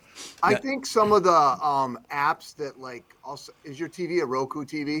 I think some of the apps that also is your TV a Roku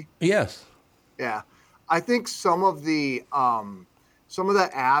TV? Yes. Yeah, I think some of the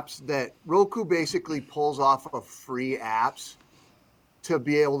apps that Roku basically pulls off of free apps to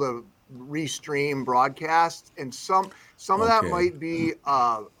be able to restream broadcast, and some of that might be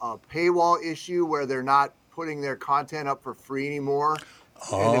a paywall issue where they're not putting their content up for free anymore.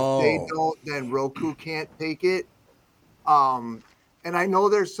 And if they don't, then Roku can't take it. And I know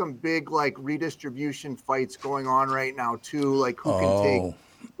there's some big redistribution fights going on right now too, like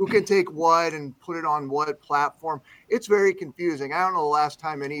who can take what and put it on what platform. It's very confusing. I don't know the last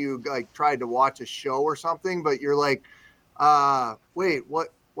time any of you tried to watch a show or something, but you're like, wait,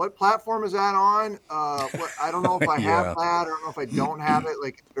 what platform is that on? I don't know if I have that. I don't know if I don't have it.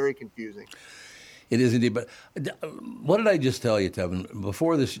 It's very confusing. It is indeed. But what did I just tell you, Tevin?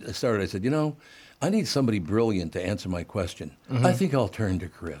 Before this started, I said, I need somebody brilliant to answer my question. Mm-hmm. I think I'll turn to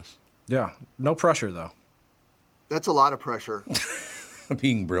Chris. Yeah. No pressure, though. That's a lot of pressure.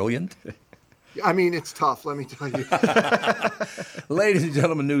 Being brilliant? I mean, it's tough, let me tell you. Ladies and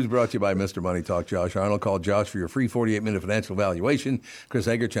gentlemen, news brought to you by Mr. Money Talk. Josh Arnold. Call Josh for your free 48-minute financial evaluation. Chris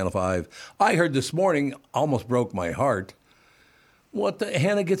Egger, Channel 5. I heard this morning, almost broke my heart.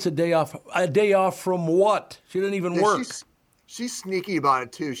 Hannah gets a day off. A day off from what? She didn't even work. She's sneaky about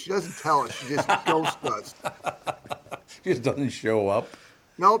it, too. She doesn't tell us. She just ghosts us. She just doesn't show up.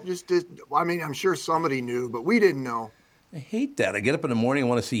 Nope, I'm sure somebody knew, but we didn't know. I hate that. I get up in the morning, I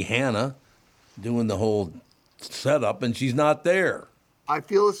want to see Hannah doing the whole setup, and she's not there. I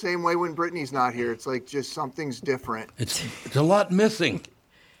feel the same way when Brittany's not here. It's like just something's different. It's a lot missing.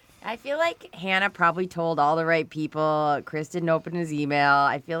 I feel like Hannah probably told all the right people. Chris didn't open his email.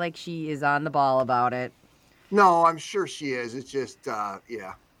 I feel like she is on the ball about it. No, I'm sure she is. It's just,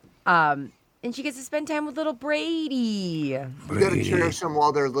 yeah. And she gets to spend time with little Brady. You got to cherish them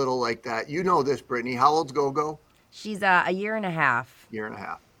while they're little like that. You know this, Brittany. How old's Go-Go? She's a year and a half. Year and a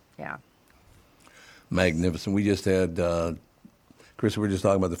half. Yeah. Magnificent. We just had, Chris, we were just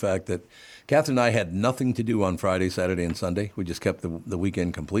talking about the fact that Catherine and I had nothing to do on Friday, Saturday, and Sunday. We just kept the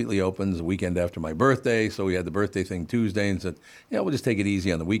weekend completely open. It was the weekend after my birthday, so we had the birthday thing Tuesday and said, we'll just take it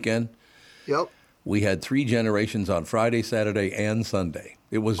easy on the weekend. Yep. We had 3 generations on Friday, Saturday, and Sunday.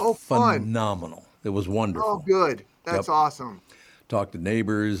 It was phenomenal. It was wonderful. Oh, good. That's awesome. Talked to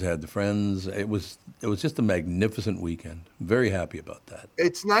neighbors, had the friends. It was just a magnificent weekend. Very happy about that.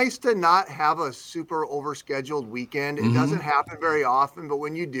 It's nice to not have a super overscheduled weekend. It doesn't happen very often, but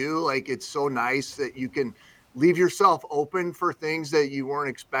when you do, it's so nice that you can leave yourself open for things that you weren't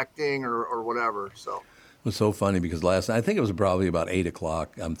expecting or whatever. So it was so funny because last night, I think it was probably about 8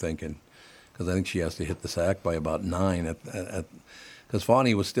 o'clock, I'm thinking, because I think she has to hit the sack by about 9 because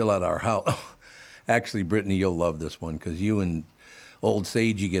Fawny was still at our house. Actually, Brittany, you'll love this one because you and old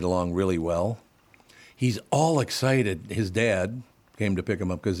Sagey get along really well. He's all excited. His dad came to pick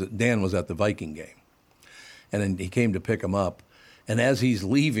him up because Dan was at the Viking game. And then he came to pick him up. And as he's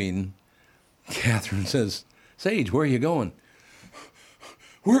leaving, Catherine says, Sage, where are you going?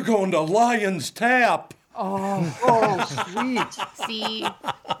 We're going to Lion's Tap. Oh, sweet. See,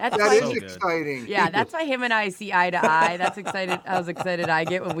 that is exciting. Yeah, that's why him and I see eye to eye. That's excited. I was excited I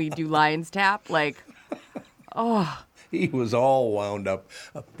get when we do Lion's Tap. He was all wound up.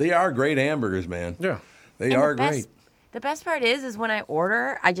 They are great hamburgers, man. Yeah. They are great. The best part is when I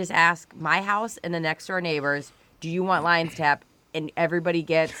order, I just ask my house and the next door neighbors, do you want Lion's Tap? And everybody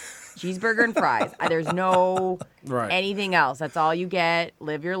gets cheeseburger and fries. There's no anything else. That's all you get.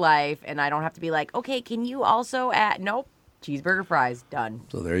 Live your life. And I don't have to be like, okay, can you also add? Nope. Cheeseburger, fries, done.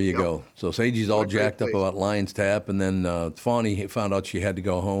 So there you go. So Sagey's all jacked up about Lion's Tap. And then Fawny found out she had to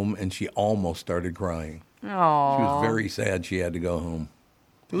go home, and she almost started crying. Aww. She was very sad she had to go home.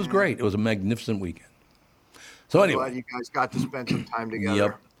 It was great. It was a magnificent weekend. So anyway. I'm glad you guys got to spend some time together.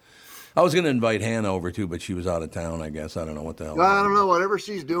 Yep. I was going to invite Hannah over, too, but she was out of town, I guess. I don't know what the hell. I don't know. Whatever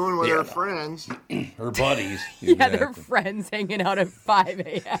she's doing with her friends. Her buddies. Yeah, they're friends hanging out at 5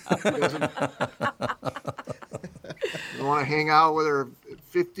 a.m. You want to hang out with her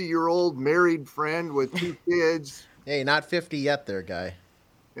 50-year-old married friend with 2 kids. Hey, not 50 yet there, guy.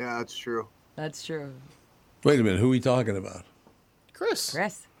 Yeah, that's true. That's true. Wait a minute. Who are we talking about? Chris.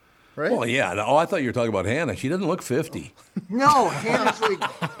 Right? Well, yeah. Oh, I thought you were talking about Hannah. She doesn't look 50. No, Hannah's like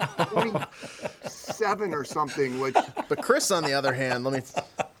 27 or something. But Chris, on the other hand,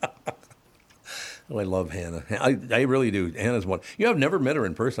 Oh, I love Hannah. I really do. Hannah's one. You have never met her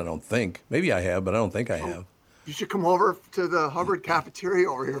in person, I don't think. Maybe I have, but I don't think I have. You should come over to the Hubbard cafeteria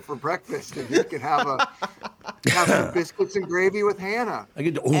over here for breakfast, and you can have some biscuits and gravy with Hannah. I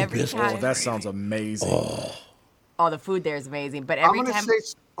get biscuits. Oh, that sounds amazing. Oh, the food there is amazing. But I'm gonna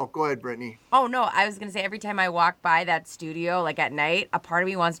say. Oh, go ahead, Brittany. Oh no, I was gonna say every time I walk by that studio, like at night, a part of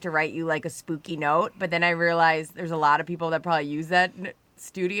me wants to write you like a spooky note, but then I realize there's a lot of people that probably use that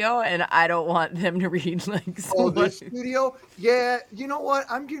studio, and I don't want them to read like. The studio? Yeah, you know what?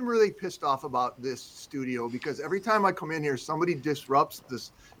 I'm getting really pissed off about this studio because every time I come in here, somebody disrupts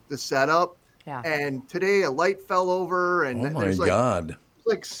the setup. Yeah. And today a light fell over, and oh my God,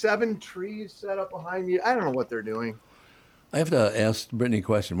 like 7 trees set up behind me. I don't know what they're doing. I have to ask Brittany a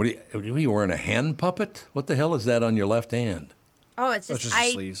question. What are you wearing, a hand puppet? What the hell is that on your left hand? Oh, it's just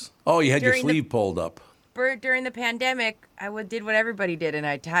the sleeves. Oh, you had your sleeve pulled up. During the pandemic, I did what everybody did, and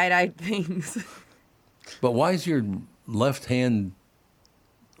I tie-dyed things. But why is your left hand?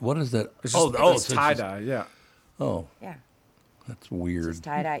 What is that? It's tie-dye. Yeah. Oh. Yeah. That's weird. It's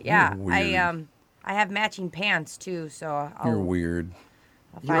tie-dye. Yeah. Weird. I have matching pants too, so You're weird.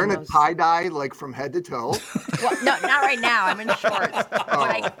 You're in a tie-dye, like from head to toe? Well, no, not right now. I'm in shorts.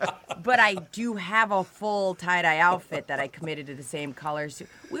 But I do have a full tie-dye outfit that I committed to the same colors.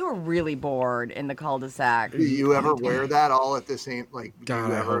 We were really bored in the cul-de-sac. Do you ever wear that all at the same, like, God, do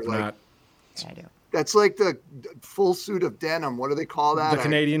you I ever, hope not. Yeah, I do. That's like the full suit of denim. What do they call that? The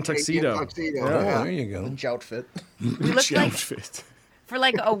Canadian tuxedo. Yeah, there you go. Bench outfit. We looked like, for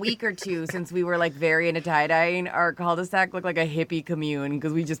like a week or two, since we were like very into tie-dyeing, our cul-de-sac looked like a hippie commune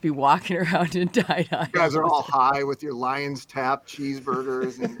because we'd just be walking around in tie-dye. You guys are all high with your Lion's Tap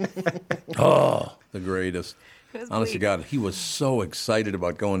cheeseburgers. Oh, the greatest. Honest to God, he was so excited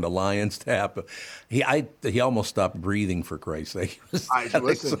about going to Lion's Tap. He almost stopped breathing, for Christ's sake. He was that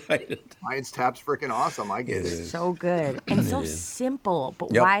excited. Lion's Tap's freaking awesome. I get it. So good. And so simple.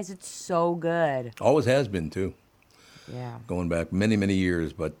 But why is it so good? Always has been, too. Yeah. Going back many, many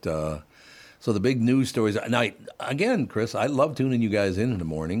years. But so the big news stories. Now, again, Chris, I love tuning you guys in the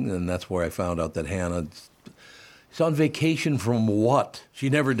morning, and that's where I found out that Hannah... She's on vacation from what? She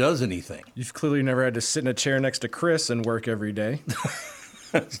never does anything. You've clearly never had to sit in a chair next to Chris and work every day.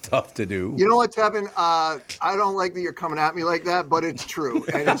 That's tough to do. You know what, Tevin? I don't like that you're coming at me like that, but it's true.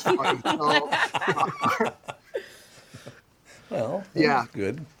 And it's funny. So, well, yeah.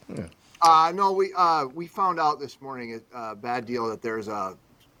 Good. Yeah. No, we found out this morning a bad deal that there's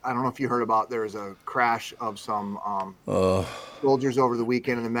I don't know if you heard about, there's a crash of some soldiers over the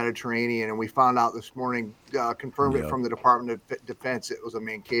weekend in the Mediterranean, and we found out this morning, confirmed it from the Department of Defense, it was a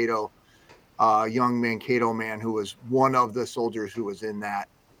Mankato, young Mankato man who was one of the soldiers who was in that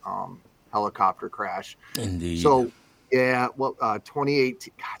helicopter crash. Indeed. So, yeah,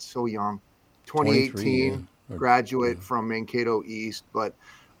 2018, God, so young. 2018 graduate from Mankato East, but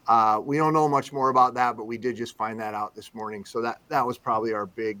we don't know much more about that, but we did just find that out this morning. So that was probably our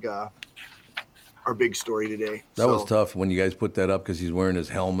big story today. That was tough when you guys put that up because he's wearing his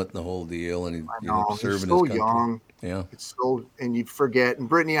helmet and the whole deal, and he's serving his country. Young. Yeah, it's so, and you forget. And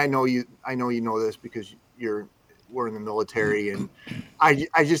Brittany, I know you know this because we're in the military, and I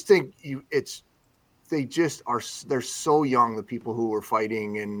just think they're so young, the people who were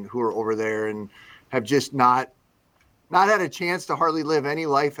fighting and who are over there and have just not had a chance to hardly live any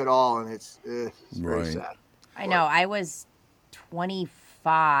life at all, and it's very sad. I know. I was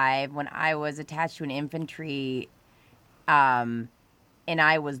 25 when I was attached to an infantry, and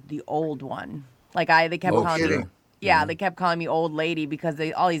I was the old one. Like they kept calling me, they kept calling me old lady because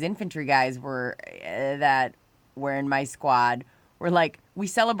all these infantry guys were that were in my squad were like, we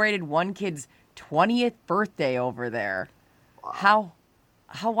celebrated one kid's 20th birthday over there. Wow.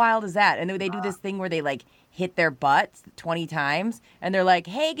 How wild is that? And they do this thing where they like hit their butts 20 times, and they're like,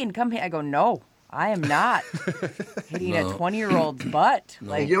 Hagen, come here. I go, no, I am not hitting a 20-year-old's butt.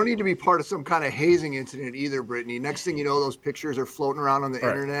 No. Like, you don't need to be part of some kind of hazing incident either, Brittany. Next thing you know, those pictures are floating around on the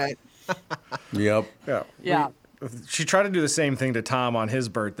internet. Yep. Yeah. She tried to do the same thing to Tom on his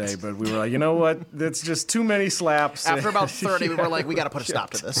birthday, but we were like, you know what? That's just too many slaps. After about 30, we were like, we got to put a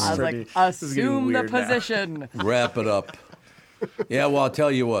stop to this. I was like, assume the position. Wrap it up. Yeah, well, I'll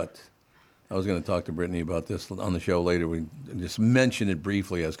tell you what. I was going to talk to Brittany about this on the show later. We just mentioned it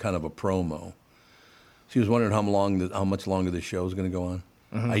briefly as kind of a promo. She was wondering how much longer the show is going to go on.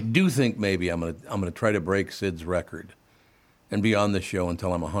 I do think maybe I'm gonna try to break Sid's record and be on this show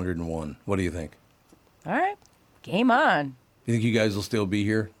until I'm 101. What do you think? All right. Game on. You think you guys will still be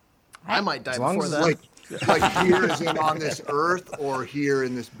here? I might die before that. Like here as in on this earth or here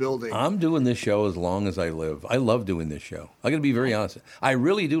in this building? I'm doing this show as long as I live. I love doing this show. I'm going to be very honest. I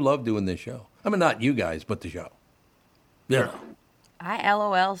really do love doing this show. I mean, not you guys, but the show. Yeah. I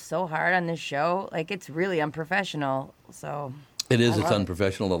LOL so hard on this show. Like, it's really unprofessional. So It is. It's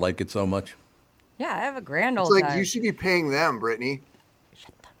unprofessional to like it so much. Yeah, I have a grand old time. time. You should be paying them, Brittany.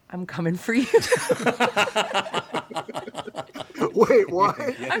 I'm coming for you. Wait, what?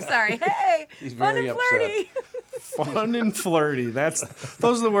 I'm sorry. Hey, He's fun very and flirty. Fun and flirty. Those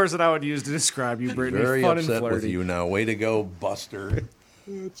are the words that I would use to describe you, Brittany. Very fun upset and flirty. with you now. Way to go, Buster.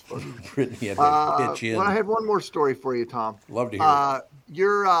 It's funny. Brittany had to pitch in. Well, I had one more story for you, Tom. Love to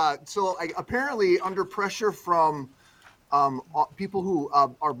hear it. Apparently under pressure from people who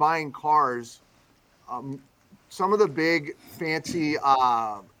are buying cars, some of the big fancy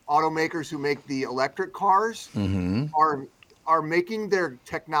automakers who make the electric cars are making their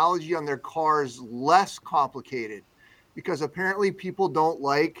technology on their cars less complicated, because apparently people don't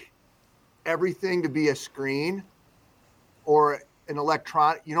like everything to be a screen or an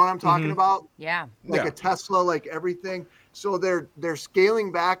electronic. You know what I'm talking about? Yeah. Like a Tesla, like everything. So they're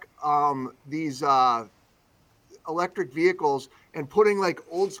scaling back these electric vehicles and putting like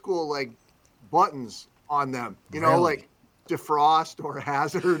old school like buttons on them. You know, like defrost or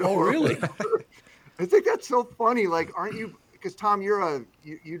hazard. Oh, really? I think that's so funny. Like, aren't you? Because Tom,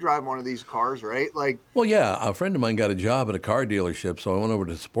 you drive one of these cars, right? Like, well, yeah. A friend of mine got a job at a car dealership, so I went over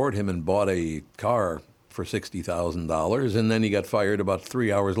to support him and bought a car for $60,000, and then he got fired about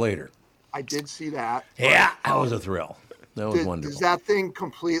 3 hours later. I did see that. Yeah, that was a thrill. That was wonderful. Is that thing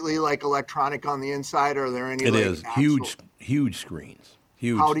completely like electronic on the inside, or are there any? It is huge screens.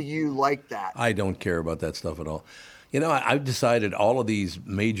 Huge. How do you like that? I don't care about that stuff at all. You know, I've decided all of these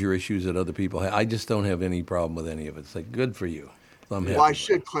major issues that other people have, I just don't have any problem with any of it. It's like, good for you. Well, I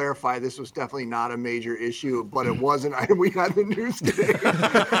should clarify, this was definitely not a major issue, but it was an item we had in the news today.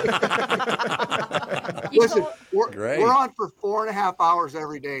 Listen, we're on for 4.5 hours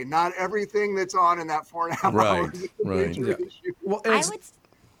every day. Not everything that's on in that 4.5 hours is a major issue. Well,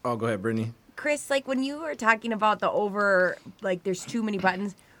 oh, go ahead, Brittany. Chris, like when you were talking about there's too many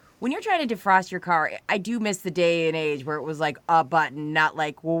buttons. When you're trying to defrost your car, I do miss the day and age where it was like a button, not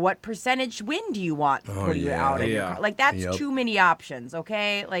like, well, what percentage wind do you want put you out of your car? Like, that's too many options,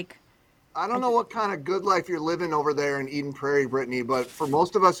 okay? Like, I don't know what kind of good life you're living over there in Eden Prairie, Brittany, but for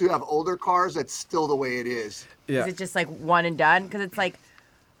most of us who have older cars, that's still the way it is. Yeah. Is it just like one and done? Because it's like,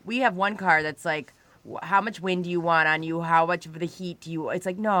 we have one car that's like, how much wind do you want on you? How much of the heat do you? It's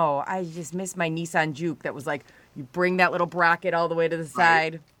like, no, I just miss my Nissan Juke that was like, you bring that little bracket all the way to the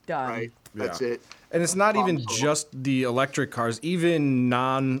side. Done. Right. That's it. And it's not even just the electric cars. Even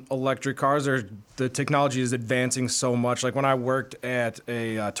non-electric cars, the technology is advancing so much. Like when I worked at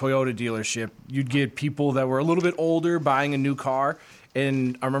a Toyota dealership, you'd get people that were a little bit older buying a new car.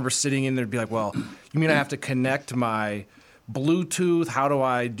 And I remember sitting in there and be like, well, you mean I have to connect my Bluetooth? How do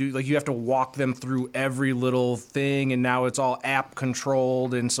I do? Like, you have to walk them through every little thing, and now it's all app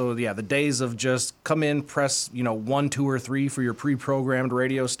controlled. And so, yeah, the days of just come in, press 1, 2, or 3 for your pre-programmed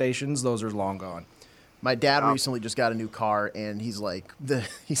radio stations, those are long gone. My dad recently just got a new car, and he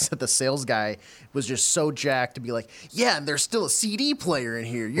said the sales guy was just so jacked to be like, yeah, and there's still a CD player in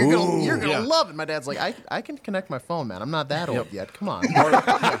here. You're gonna love it. My dad's like, I can connect my phone, man. I'm not that old yet. Come on.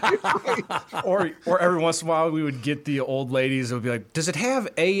 Or every once in a while we would get the old ladies that would be like, does it have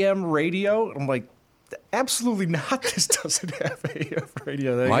AM radio? I'm like, absolutely not. This doesn't have AM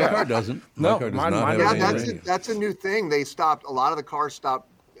radio. My car doesn't. No, car does mine not have AM radio. That's a new thing. They stopped. A lot of the cars stopped.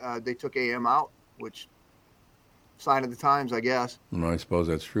 They took AM out, which sign of the times, I guess. No, I suppose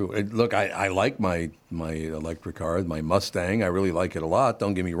that's true. Look, I like my electric car, my Mustang. I really like it a lot.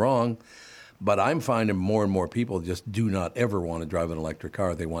 Don't get me wrong. But I'm finding more and more people just do not ever want to drive an electric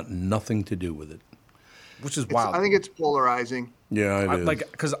car. They want nothing to do with it. Which is wild. I think it's polarizing. Yeah, it is.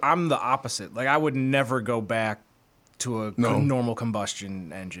 Because I'm the opposite. Like, I would never go back to a normal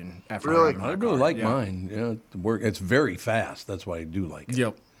combustion engine after really? I really like mine. Yeah, it's very fast. That's why I do like it.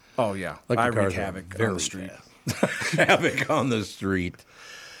 Yep. Oh, yeah. I wreak havoc on the street. Havoc on the street.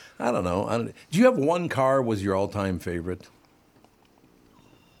 I don't know. Do you have one car was your all-time favorite?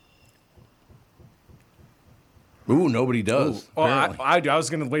 Ooh, nobody does. Oh, I was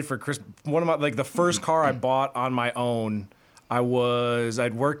going to wait for Chris. One of my the first car I bought on my own, I'd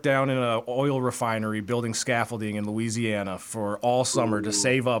worked down in an oil refinery building scaffolding in Louisiana for all summer to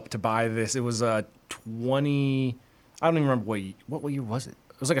save up to buy this. It was a I don't even remember what year was it.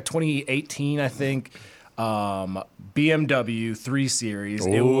 It was like a 2018, I think. BMW 3 Series.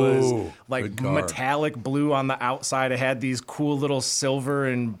 It was like metallic blue on the outside. It had these cool little silver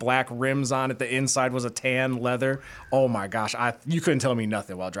and black rims on it. The inside was a tan leather. Oh my gosh, you couldn't tell me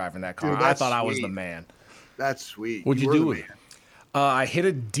nothing while driving that car. Dude, I thought I was the man. That's sweet. What'd you do with it? I hit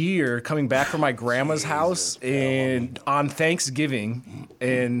a deer coming back from my grandma's house on Thanksgiving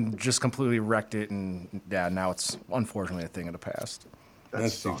and just completely wrecked it. And yeah, now it's unfortunately a thing of the past.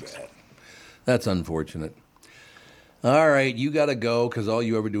 That's too bad. That's unfortunate. All right, you got to go because all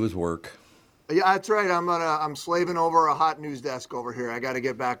you ever do is work. Yeah, that's right. I'm slaving over a hot news desk over here. I got to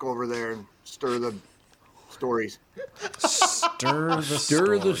get back over there and stir the stories. Stir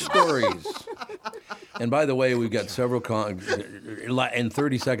the stories. And by the way, we've got several in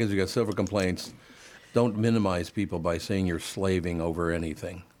 30 seconds. We've got several complaints. Don't minimize people by saying you're slaving over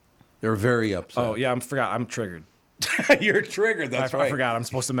anything. They're very upset. Oh yeah, I'm triggered. You're triggered. That's right. I forgot. I'm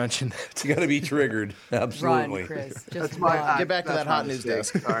supposed to mention that. You got to be triggered. Absolutely. Run, Chris. That's my. Get back to that hot news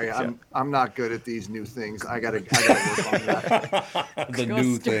desk. Sorry, I'm not good at these new things. I gotta work on that. The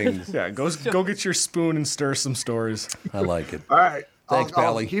new things. Yeah, go get your spoon and stir some stories. I like it. All right. Thanks,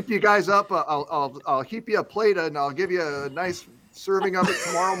 Pally. I'll keep you guys up. I'll keep you a plate and I'll give you a nice serving of it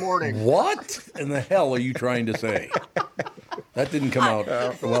tomorrow morning. What in the hell are you trying to say? That didn't come out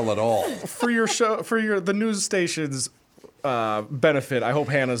well at all. For your show, the news station's benefit, I hope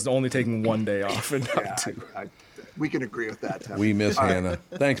Hannah's only taking one day off and not two. We can agree with that, Tim. We miss Hannah.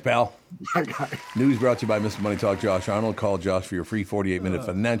 Thanks, pal. News brought to you by Mr. Money Talk, Josh Arnold. Call Josh for your free 48-minute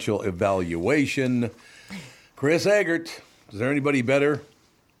financial evaluation. Chris Eggert, is there anybody better?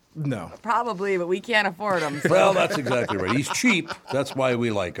 No. Probably, but we can't afford him. So. Well, that's exactly right. He's cheap. That's why we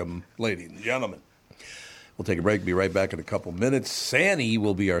like him, ladies and gentlemen. We'll take a break. Be right back in a couple minutes. Sandy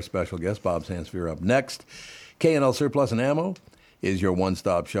will be our special guest. Bob Sansevere up next. K&L Surplus and Ammo is your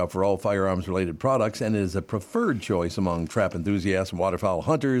one-stop shop for all firearms-related products and is a preferred choice among trap enthusiasts and waterfowl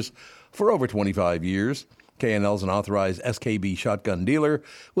hunters for over 25 years. K&L is an authorized SKB shotgun dealer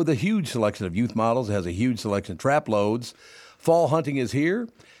with a huge selection of youth models. It has a huge selection of trap loads. Fall hunting is here.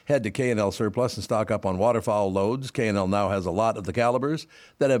 Head to K&L Surplus and stock up on waterfowl loads. K&L now has a lot of the calibers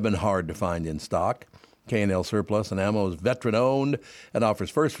that have been hard to find in stock. K&L Surplus and Ammo is veteran-owned and offers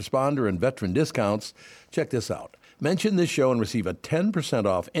first responder and veteran discounts. Check this out. Mention this show and receive a 10%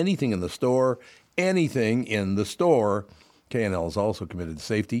 off anything in the store. Anything in the store. K&L is also committed to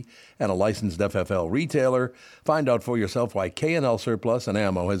safety and a licensed FFL retailer. Find out for yourself why K&L Surplus and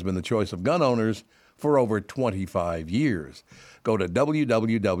Ammo has been the choice of gun owners for over 25 years. Go to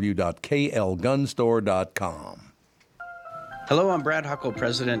www.klgunstore.com. Hello, I'm Brad Huckle,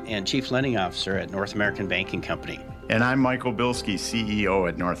 President and Chief Lending Officer at North American Banking Company. And I'm Michael Bilski, CEO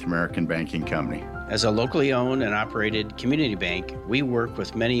at North American Banking Company. As a locally owned and operated community bank, we work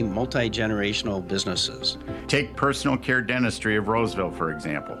with many multi-generational businesses. Take Personal Care Dentistry of Roseville, for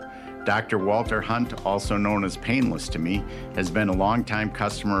example. Dr. Walter Hunt, also known as Painless to me, has been a longtime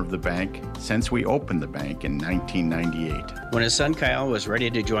customer of the bank since we opened the bank in 1998. When his son Kyle was ready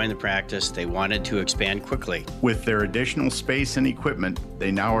to join the practice, they wanted to expand quickly. With their additional space and equipment,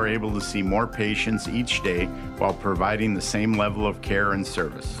 they now are able to see more patients each day while providing the same level of care and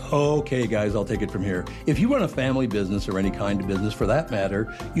service. Okay, guys, I'll take it from here. If you run a family business or any kind of business for that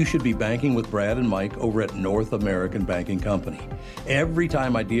matter, you should be banking with Brad and Mike over at North American Banking Company. Every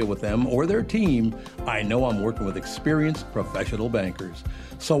time I deal with them or their team, I know I'm working with experienced professional bankers.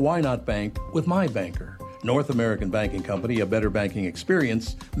 So why not bank with my banker? North American Banking Company, a better banking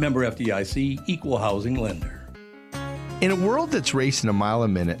experience, member FDIC, equal housing lender. In a world that's racing a mile a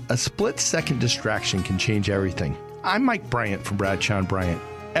minute, a split-second distraction can change everything. I'm Mike Bryant from Bradshaw & Bryant.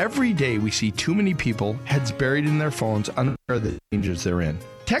 Every day we see too many people, heads buried in their phones, unaware of the dangers they're in.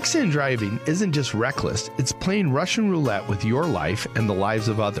 Texting and driving isn't just reckless, it's playing Russian roulette with your life and the lives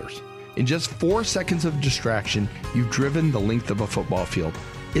of others. In just 4 seconds of distraction, you've driven the length of a football field.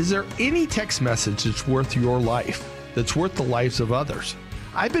 Is there any text message that's worth your life, that's worth the lives of others?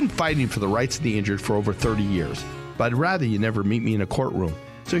 I've been fighting for the rights of the injured for over 30 years, but I'd rather you never meet me in a courtroom.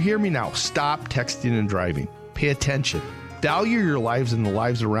 So hear me now, stop texting and driving. Pay attention. Value your lives and the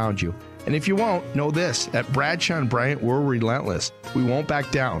lives around you. And if you won't, know this, at Bradshaw & Bryant, we're relentless. We won't back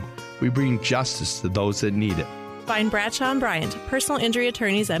down. We bring justice to those that need it. Find Bradshaw & Bryant, personal injury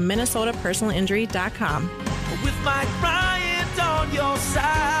attorneys at minnesotapersonalinjury.com. With Mike Bryant on your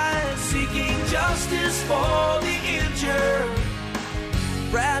side, seeking justice for the injured.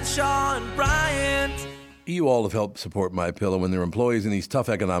 Bradshaw & Bryant. You all have helped support MyPillow and their employees in these tough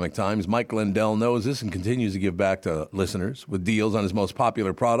economic times. Mike Lindell knows this and continues to give back to listeners with deals on his most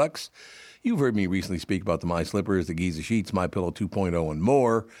popular products. You've heard me recently speak about the My Slippers, the Giza Sheets, My Pillow 2.0, and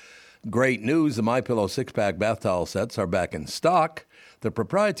more. Great news, the My Pillow 6-pack bath towel sets are back in stock. The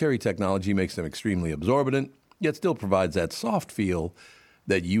proprietary technology makes them extremely absorbent, yet still provides that soft feel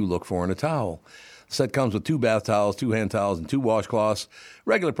that you look for in a towel. The set comes with 2 bath towels, 2 hand towels, and 2 washcloths.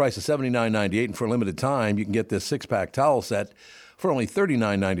 Regular price is $79.98, and for a limited time, you can get this 6-pack towel set for only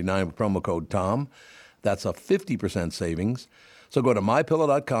 $39.99 with promo code TOM. That's a 50% savings. So go to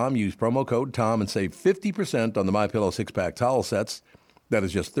MyPillow.com, use promo code TOM, and save 50% on the MyPillow 6-pack towel sets. That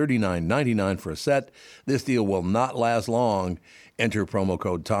is just $39.99 for a set. This deal will not last long. Enter promo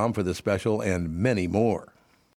code TOM for this special and many more.